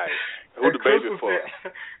 Right. Who the baby for?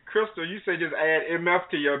 Crystal, you said just add MF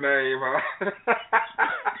to your name, huh?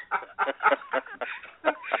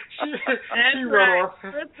 That's right.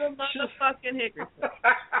 Crystal motherfucking Hickerson.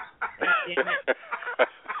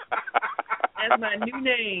 That's my new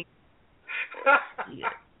name. Yeah.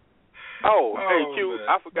 Hey, Q, man.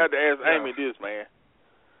 I forgot to ask Amy this, man.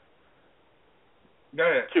 Go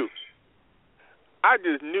ahead. Q, I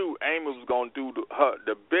just knew Amy was gonna do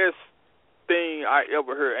the best thing I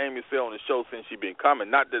ever heard Amy say on the show since she been coming.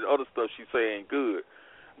 Not that other stuff she say ain't good,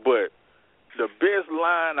 but the best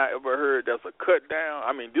line I ever heard that's a cut down.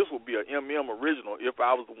 I mean, this would be an MM original if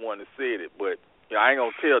I was the one that said it, but I ain't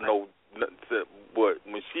gonna tell no. But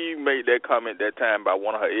when she made that comment that time about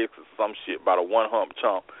one of her exes, some shit about a one hump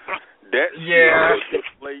chump. That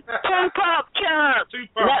Tupac chump.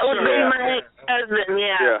 That would be my husband.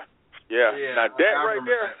 Yeah. Now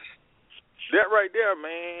that right there,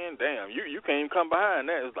 man, damn, you can't even come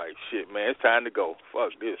behind that. It's like shit, man. It's time to go.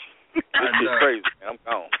 Fuck this. This shit crazy. Man. I'm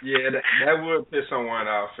gone. Yeah, that would piss someone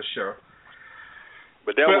off for sure.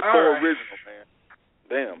 But that was so original, man.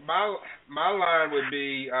 Damn. My line would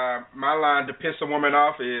be my line to piss a woman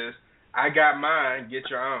off is I got mine, get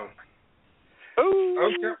your own.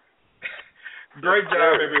 Ooh. Okay. Great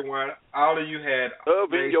job, everyone. All of you had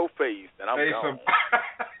love in your face, and I'm gone.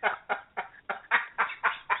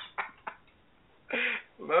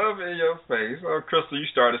 Love in your face. Oh, Crystal, you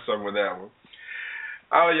started something with that one.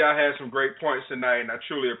 All of y'all had some great points tonight, and I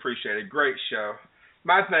truly appreciate it. Great show.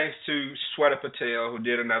 My thanks to Shweta Patel, who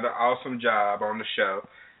did another awesome job on the show.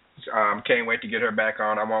 Can't wait to get her back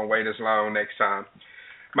on. I won't wait as long next time.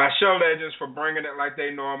 My show legends for bringing it like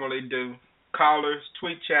they normally do. Callers,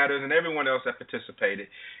 tweet chatters, and everyone else that participated.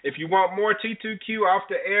 If you want more T2Q off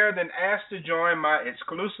the air, then ask to join my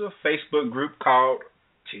exclusive Facebook group called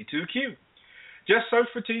T2Q. Just search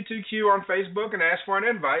for T2Q on Facebook and ask for an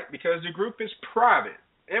invite because the group is private,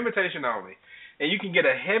 invitation only, and you can get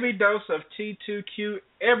a heavy dose of T2Q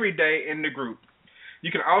every day in the group.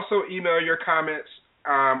 You can also email your comments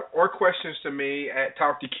or questions to me at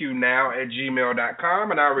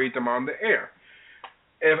talktoqnow@gmail.com, and I'll read them on the air.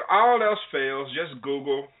 If all else fails, just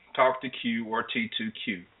Google Talk to Q or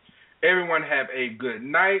T2Q. Everyone have a good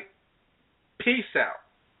night. Peace out.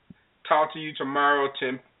 Talk to you tomorrow,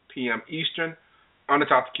 10 p.m. Eastern, on the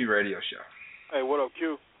Talk to Q radio show. Hey, what up,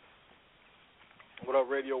 Q? What up,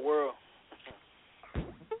 Radio World?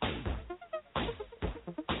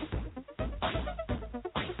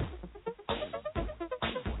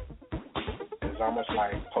 It's almost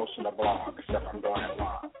like posting a blog, except I'm doing it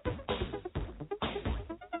live.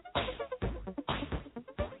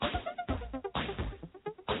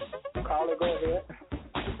 Caller, go ahead.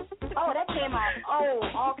 Oh, that came out,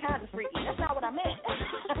 all kinds of freaky. That's not what I meant.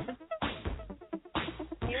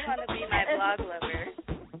 You want to be my blog lover.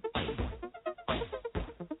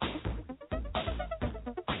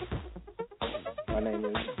 My name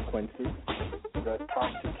is Quincy, the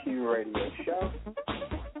Talk to Q radio show.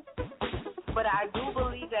 But I do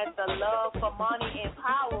believe that the love for money and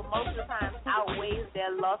power most of the time outweighs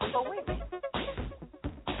their love for women.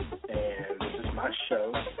 And this is my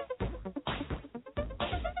show.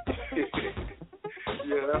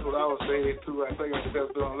 Yeah, that's what I was saying too. I think I'm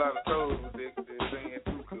just doing a lot of toes with this saying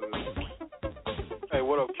too, cuz. Hey,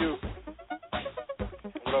 what up, Q?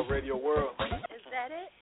 What up, Radio World?